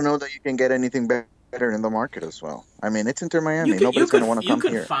 I don't know that you can get anything better in the market as well. I mean, it's Inter Miami. Nobody's going to want to come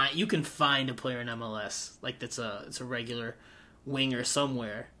here. You can find a player in MLS it's a regular winger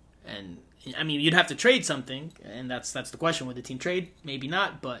somewhere, and I mean you'd have to trade something, and that's the question. Would the team trade? Maybe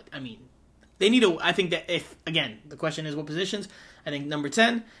not, but I mean. They need I think that if, again, the question is what positions, I think number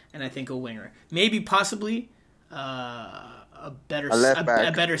 10, and I think a winger. Maybe possibly a left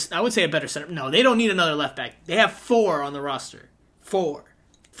back. I would say a better center. No, they don't need another left back. They have 4 on the roster. 4.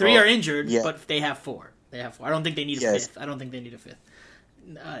 3 are injured, but they have 4. I don't think they need a fifth. I don't think they need a fifth.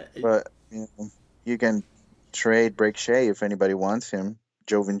 But you can trade Break Shea if anybody wants him.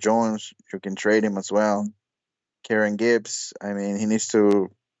 Joevin Jones, you can trade him as well. Kieran Gibbs, I mean, he needs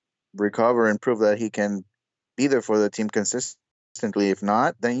to recover and prove that he can be there for the team consistently. If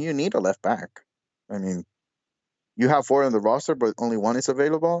not, then you need a left back. I mean, you have 4 on the roster, but only 1 is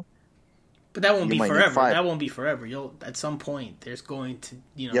available. But that won't be forever. That won't be forever. At some point, there's going to,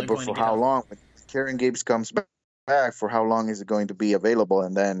 but for how long? When Kieran Gibbs comes back, for how long is it going to be available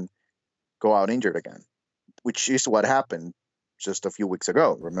and then go out injured again? Which is what happened just a few weeks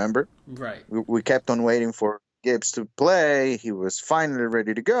ago. Remember? Right. We kept on waiting for Gibbs to play. He was finally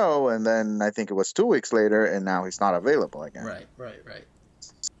ready to go, and then I think it was 2 weeks later, and now he's not available again. Right.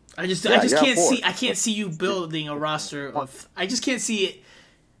 I just can't see you building a roster of. I just can't see it.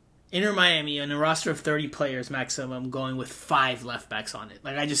 Inter Miami and a roster of 30 players maximum going with 5 left backs on it.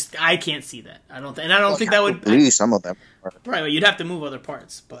 I can't see that. I don't think that would. Please, some of them. Right, you'd have to move other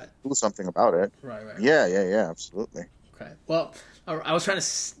parts, but do something about it. Right. Yeah, absolutely. Okay. Well, I was trying to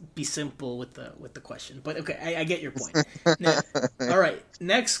be simple with the question, but okay, I get your point. Now, all right,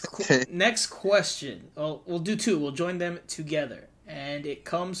 next question. Well, we'll do 2. We'll join them together, and it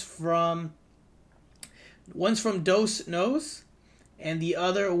comes from one's from Dos Knows, and the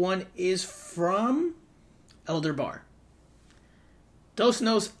other one is from Elder Bar. Dos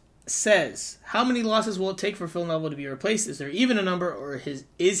Knows says, "How many losses will it take for Phil Neville to be replaced? Is there even a number, or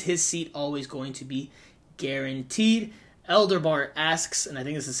is his seat always going to be guaranteed?" Elder Bar asks, and I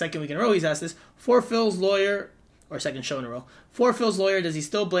think it's the second week in a row he's asked this, for Phil's lawyer, or second show in a row, for Phil's lawyer, does he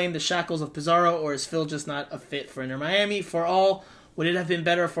still blame the shackles of Pizarro, or is Phil just not a fit for Inter Miami? For all, would it have been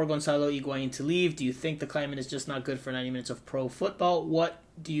better for Gonzalo Higuain to leave? Do you think the climate is just not good for 90 minutes of pro football? What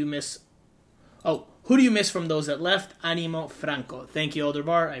do you miss? Oh, who do you miss from those that left? Animo Franco. Thank you, Elder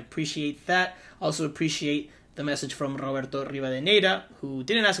Bar. I appreciate that. Also appreciate the message from Roberto Rivadeneira, who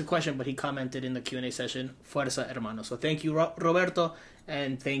didn't ask a question, but he commented in the Q&A session, Fuerza Hermano. So thank you, Roberto,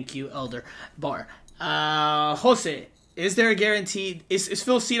 and thank you, Elder Bar. Jose, is there a guaranteed, is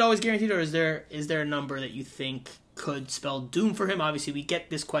Phil's seat always guaranteed, or is there a number that you think could spell doom for him? Obviously, we get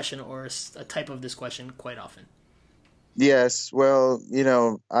this question, or a type of this question, quite often. Yes, well,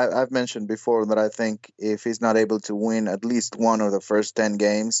 I've mentioned before that I think if he's not able to win at least one of the first 10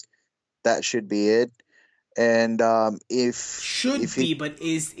 games, that should be it. And but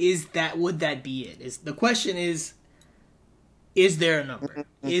would that be it? The question is there a number?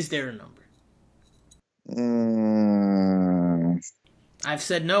 Is there a number? I've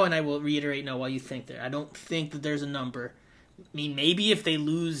said no, and I will reiterate no while you think there. I don't think that there's a number. I mean, maybe if they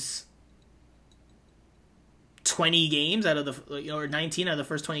lose 20 games out of or 19 out of the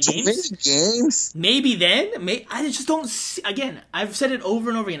first 20 games. Maybe then. I just don't see, again, I've said it over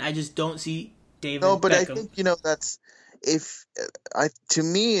and over again. I just don't see David Beckham. I think, that's to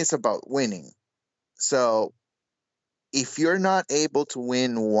me, it's about winning. So if you're not able to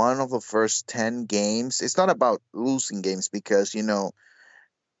win one of the first 10 games, it's not about losing games because, there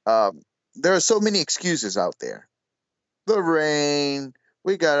are so many excuses out there. The rain,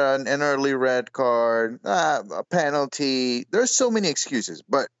 we got an early red card, a penalty. There's so many excuses.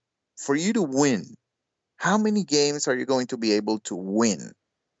 But for you to win, how many games are you going to be able to win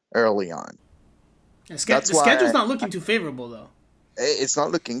early on? The That's why schedule's not looking too favorable, though. it's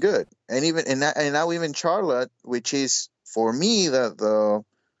not looking good. And now even Charlotte, which is for me the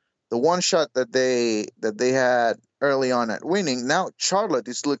one shot that they had early on at winning, now Charlotte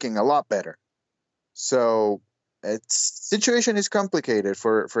is looking a lot better. So its situation is complicated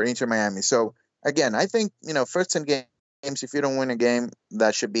for Inter Miami. So again, I think first 10 games, if you don't win a game,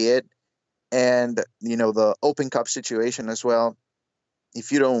 that should be it. And the Open Cup situation as well.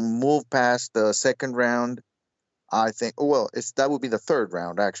 If you don't move past the second round, I think that would be the third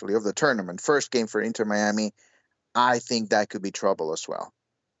round actually of the tournament. First game for Inter Miami, I think that could be trouble as well.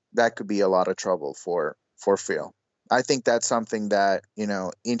 That could be a lot of trouble for Phil. I think that's something that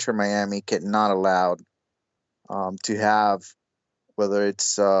Inter Miami cannot allow to have, whether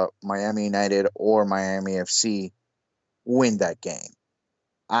it's Miami United or Miami FC, win that game.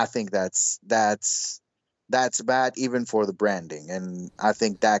 I think that's bad even for the branding, and I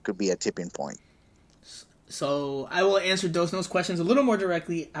think that could be a tipping point. So I will answer those questions a little more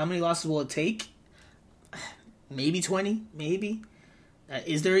directly. How many losses will it take? Maybe 20, maybe.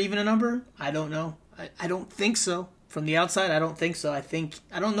 Is there even a number? I don't know. I don't think so. From the outside, I don't think so. I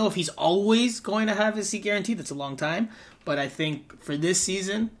don't know if he's always going to have his seat guaranteed. That's a long time. But I think for this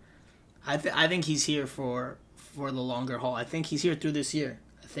season, I think he's here for the longer haul. I think he's here through this year.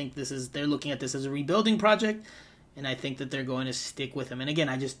 I think they're looking at this as a rebuilding project, and I think that they're going to stick with him. And again,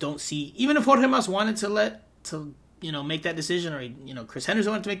 I just don't see, even if Jorge Mas wanted to make that decision, or Chris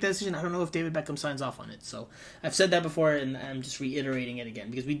Henderson wanted to make that decision, I don't know if David Beckham signs off on it. So I've said that before, and I'm just reiterating it again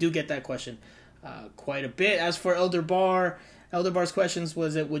because we do get that question quite a bit. As for Elder Bar's questions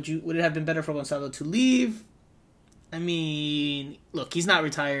was would it have been better for Gonzalo to leave? I mean, look, he's not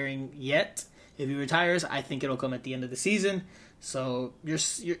retiring yet. If he retires, I think it'll come at the end of the season. So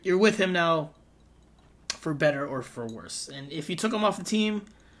you're with him now, for better or for worse. And if you took him off the team,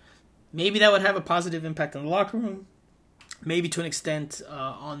 maybe that would have a positive impact on the locker room, maybe to an extent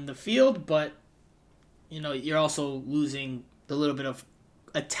on the field. But you're also losing the little bit of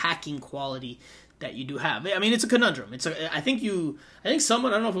attacking quality that you do have. I mean, it's a conundrum. I think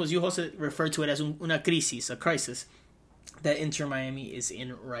someone, I don't know if it was you, Jose, referred to it as una crisis, a crisis that Inter Miami is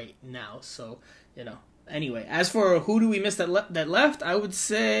in right now. So, anyway, as for who do we miss that left, I would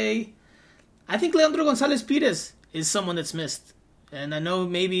say I think Leandro Gonzalez Pires is someone that's missed. And I know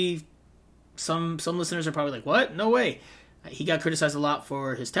maybe some listeners are probably like, what? No way. He got criticized a lot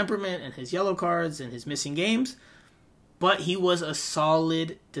for his temperament and his yellow cards and his missing games. But he was a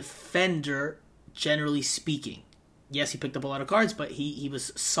solid defender, generally speaking. Yes, he picked up a lot of cards, but he was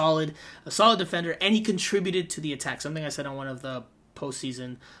a solid defender, and he contributed to the attack. Something I said on one of the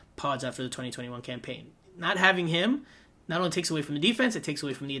postseason pods after the 2021 campaign. Not having him not only takes away from the defense, it takes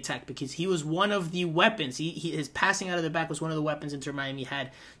away from the attack, because he was one of the weapons. His passing out of the back was one of the weapons Inter Miami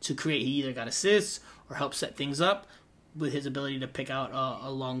had to create. He either got assists or helped set things up with his ability to pick out a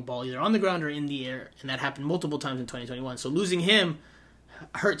long ball either on the ground or in the air, and that happened multiple times in 2021. So losing him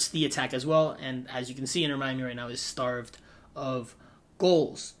hurts the attack as well, and as you can see, Inter Miami right now is starved of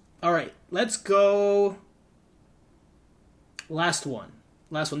goals. All right, let's go. Last one.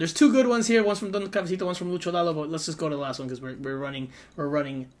 There's two good ones here. One's from Don Cafecito, one's from Lucho Dalo, but let's just go to the last one because we're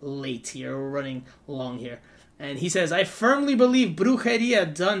running late here. We're running long here. And he says, I firmly believe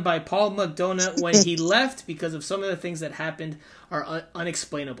brujeria done by Paul McDonough when he left because of some of the things that happened are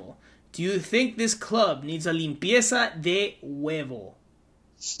unexplainable. Do you think this club needs a limpieza de huevo?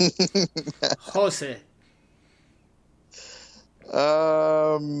 Jose.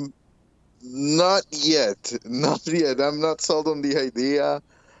 Not yet. I'm not sold on the idea.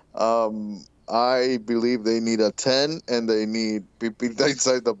 I believe they need a 10 and they need people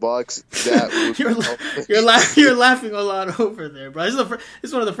inside the box. That you're laughing a lot over there, bro. This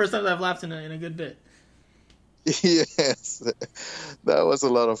is one of the first times I've laughed in a good bit. Yes, that was a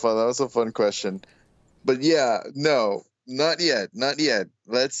lot of fun. That was a fun question. But yeah, no, not yet.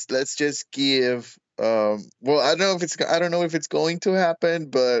 Let's just give. I don't know if it's going to happen,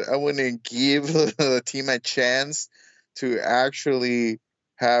 but I want to give the team a chance to actually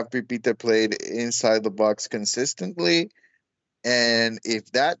have Pipita played inside the box consistently. And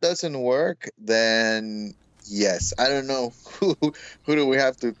if that doesn't work, then yes, I don't know who do we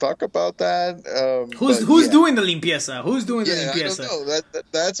have to talk about that. Who's doing the limpieza? Who's doing the limpieza? I don't know.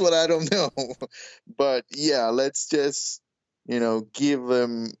 That's what I don't know. But yeah, let's just give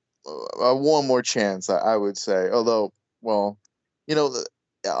them one more chance. I would say. Although, well,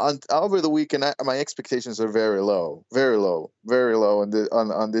 over the weekend, my expectations are very low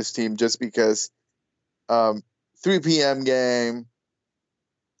on this team, just because 3 p.m. game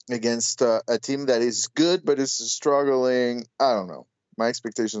against a team that is good but is struggling. I don't know. My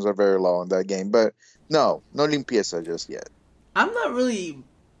expectations are very low on that game, but no limpieza just yet. I don't really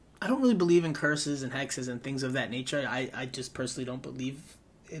believe in curses and hexes and things of that nature. I just personally don't believe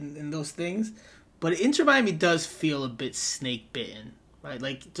in those things. But Inter Miami does feel a bit snake bitten, right?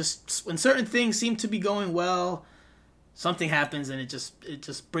 Like, just when certain things seem to be going well, something happens and it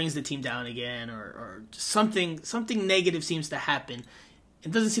just brings the team down again, or just something negative seems to happen.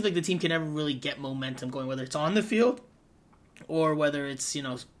 It doesn't seem like the team can ever really get momentum going, whether it's on the field or whether it's,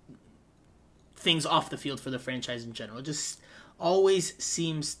 things off the field for the franchise in general. It just always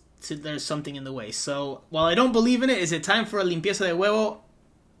seems there's something in the way. So while I don't believe in it, is it time for a limpieza de huevo?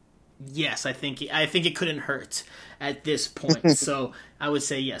 Yes, I think it couldn't hurt at this point. So I would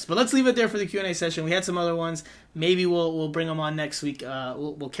say yes. But let's leave it there for the Q&A session. We had some other ones. Maybe we'll bring them on next week.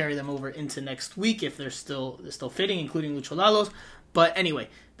 We'll carry them over into next week if they're still fitting, including Lucho Lalos. But anyway,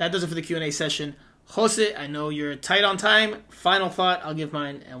 that does it for the Q&A session. Jose, I know you're tight on time. Final thought. I'll give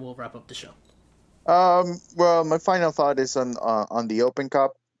mine, and we'll wrap up the show. Well, my final thought is on the Open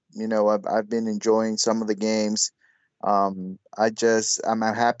Cup. I've been enjoying some of the games. I'm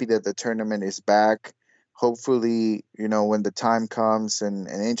happy that the tournament is back. Hopefully, when the time comes and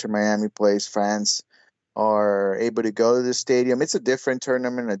Inter Miami plays, fans are able to go to the stadium. It's a different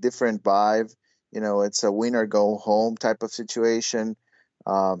tournament, a different vibe. It's a win or go home type of situation.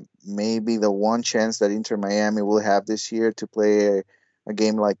 Maybe the one chance that Inter Miami will have this year to play a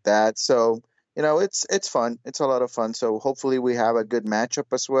game like that. So, it's fun. It's a lot of fun. So hopefully we have a good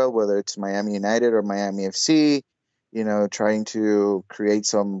matchup as well, whether it's Miami United or Miami FC. Trying to create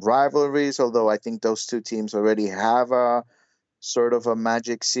some rivalries, although I think those two teams already have a sort of a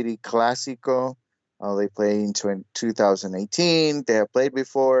Magic City Clásico. They played in 2018. They have played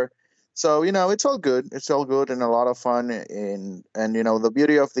before. So, it's all good. It's all good and a lot of fun. And the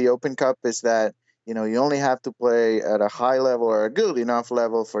beauty of the Open Cup is that, you only have to play at a high level or a good enough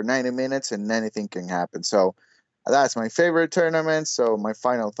level for 90 minutes and anything can happen. So, that's my favorite tournament. So my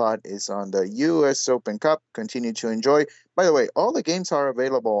final thought is on the U.S. Open Cup. Continue to enjoy. By the way, all the games are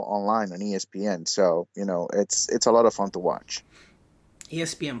available online on ESPN. So, it's a lot of fun to watch.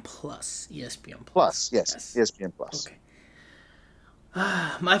 ESPN Plus. ESPN Plus. Yes. ESPN Plus. Okay.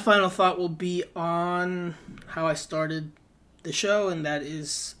 My final thought will be on how I started the show, and that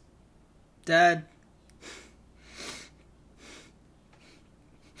is, Dad,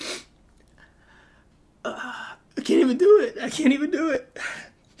 I can't even do it.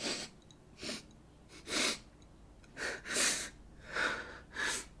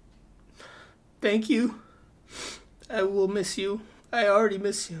 Thank you. I will miss you. I already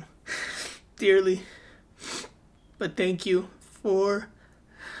miss you dearly. But thank you for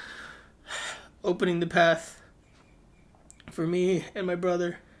opening the path for me and my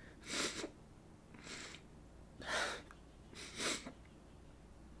brother.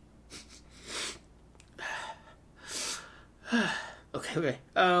 Okay.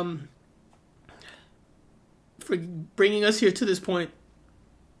 For bringing us here to this point.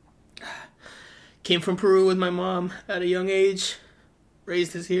 Came from Peru with my mom at a young age.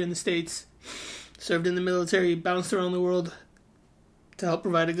 Raised us here in the States. Served in the military. Bounced around the world to help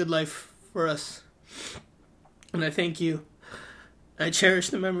provide a good life for us. And I thank you. I cherish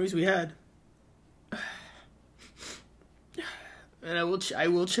the memories we had. And I will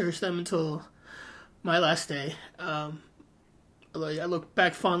cherish them until my last day. I look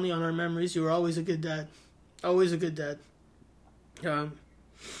back fondly on our memories. You were always a good dad. Always a good dad.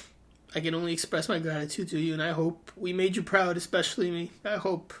 I can only express my gratitude to you, and I hope we made you proud, especially me. I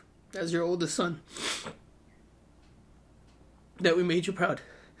hope, as your oldest son, that we made you proud.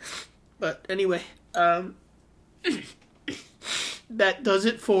 But anyway, that does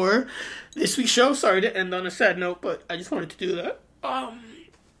it for this week's show. Sorry to end on a sad note, but I just wanted to do that.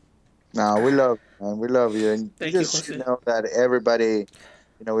 No, we love you, man. We love you. And Thank just you, Jose. know that everybody,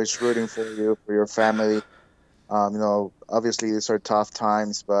 is rooting for you, for your family. Obviously these are tough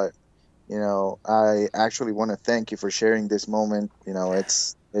times, but, I actually want to thank you for sharing this moment.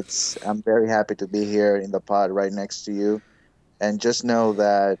 I'm very happy to be here in the pod right next to you. And just know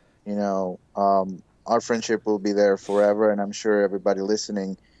that, our friendship will be there forever. And I'm sure everybody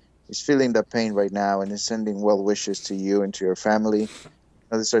listening is feeling the pain right now and is sending well wishes to you and to your family.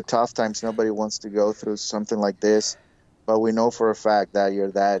 These are tough times. Nobody wants to go through something like this, but we know for a fact that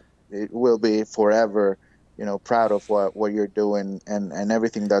it will be forever, proud of what you're doing and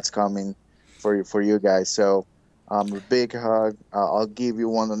everything that's coming for you guys. So A big hug. I'll give you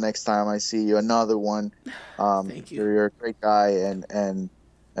one the next time I see you. Another one. Thank you. You're a great guy, and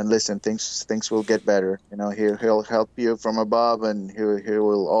listen, things will get better. You know, he'll help you from above, and he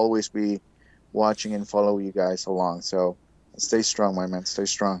will always be watching and follow you guys along. So stay strong, my man. Stay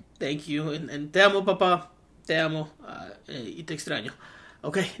strong. Thank you, and te amo, papá. Te amo, y te extraño.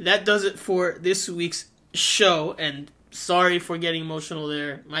 Okay, that does it for this week's show, and sorry for getting emotional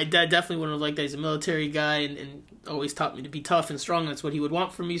there. My dad definitely wouldn't have liked that. He's a military guy and always taught me to be tough and strong. That's what he would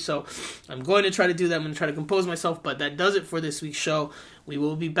want from me, so I'm going to try to do that. I'm going to try to compose myself, but that does it for this week's show. We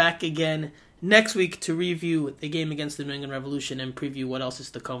will be back again next week to review the game against the New England Revolution and preview what else is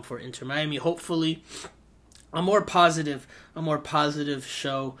to come for Inter Miami. Hopefully, a more positive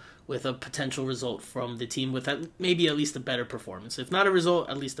show with a potential result from the team with maybe at least a better performance. If not a result,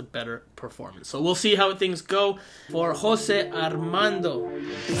 at least a better performance. So we'll see how things go. For Jose Armando, I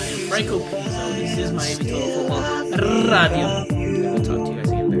am Franco Pizzo. This is Miami Total Football Radio. And we'll talk to you guys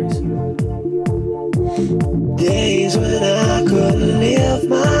again very soon. Days when I couldn't live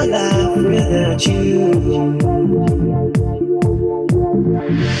my life without you.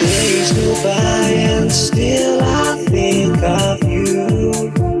 Days go by and still I think of you.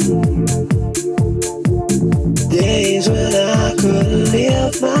 Days when I couldn't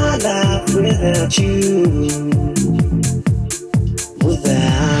live my life without you.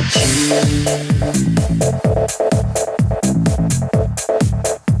 Without you.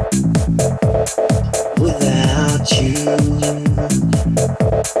 Without you.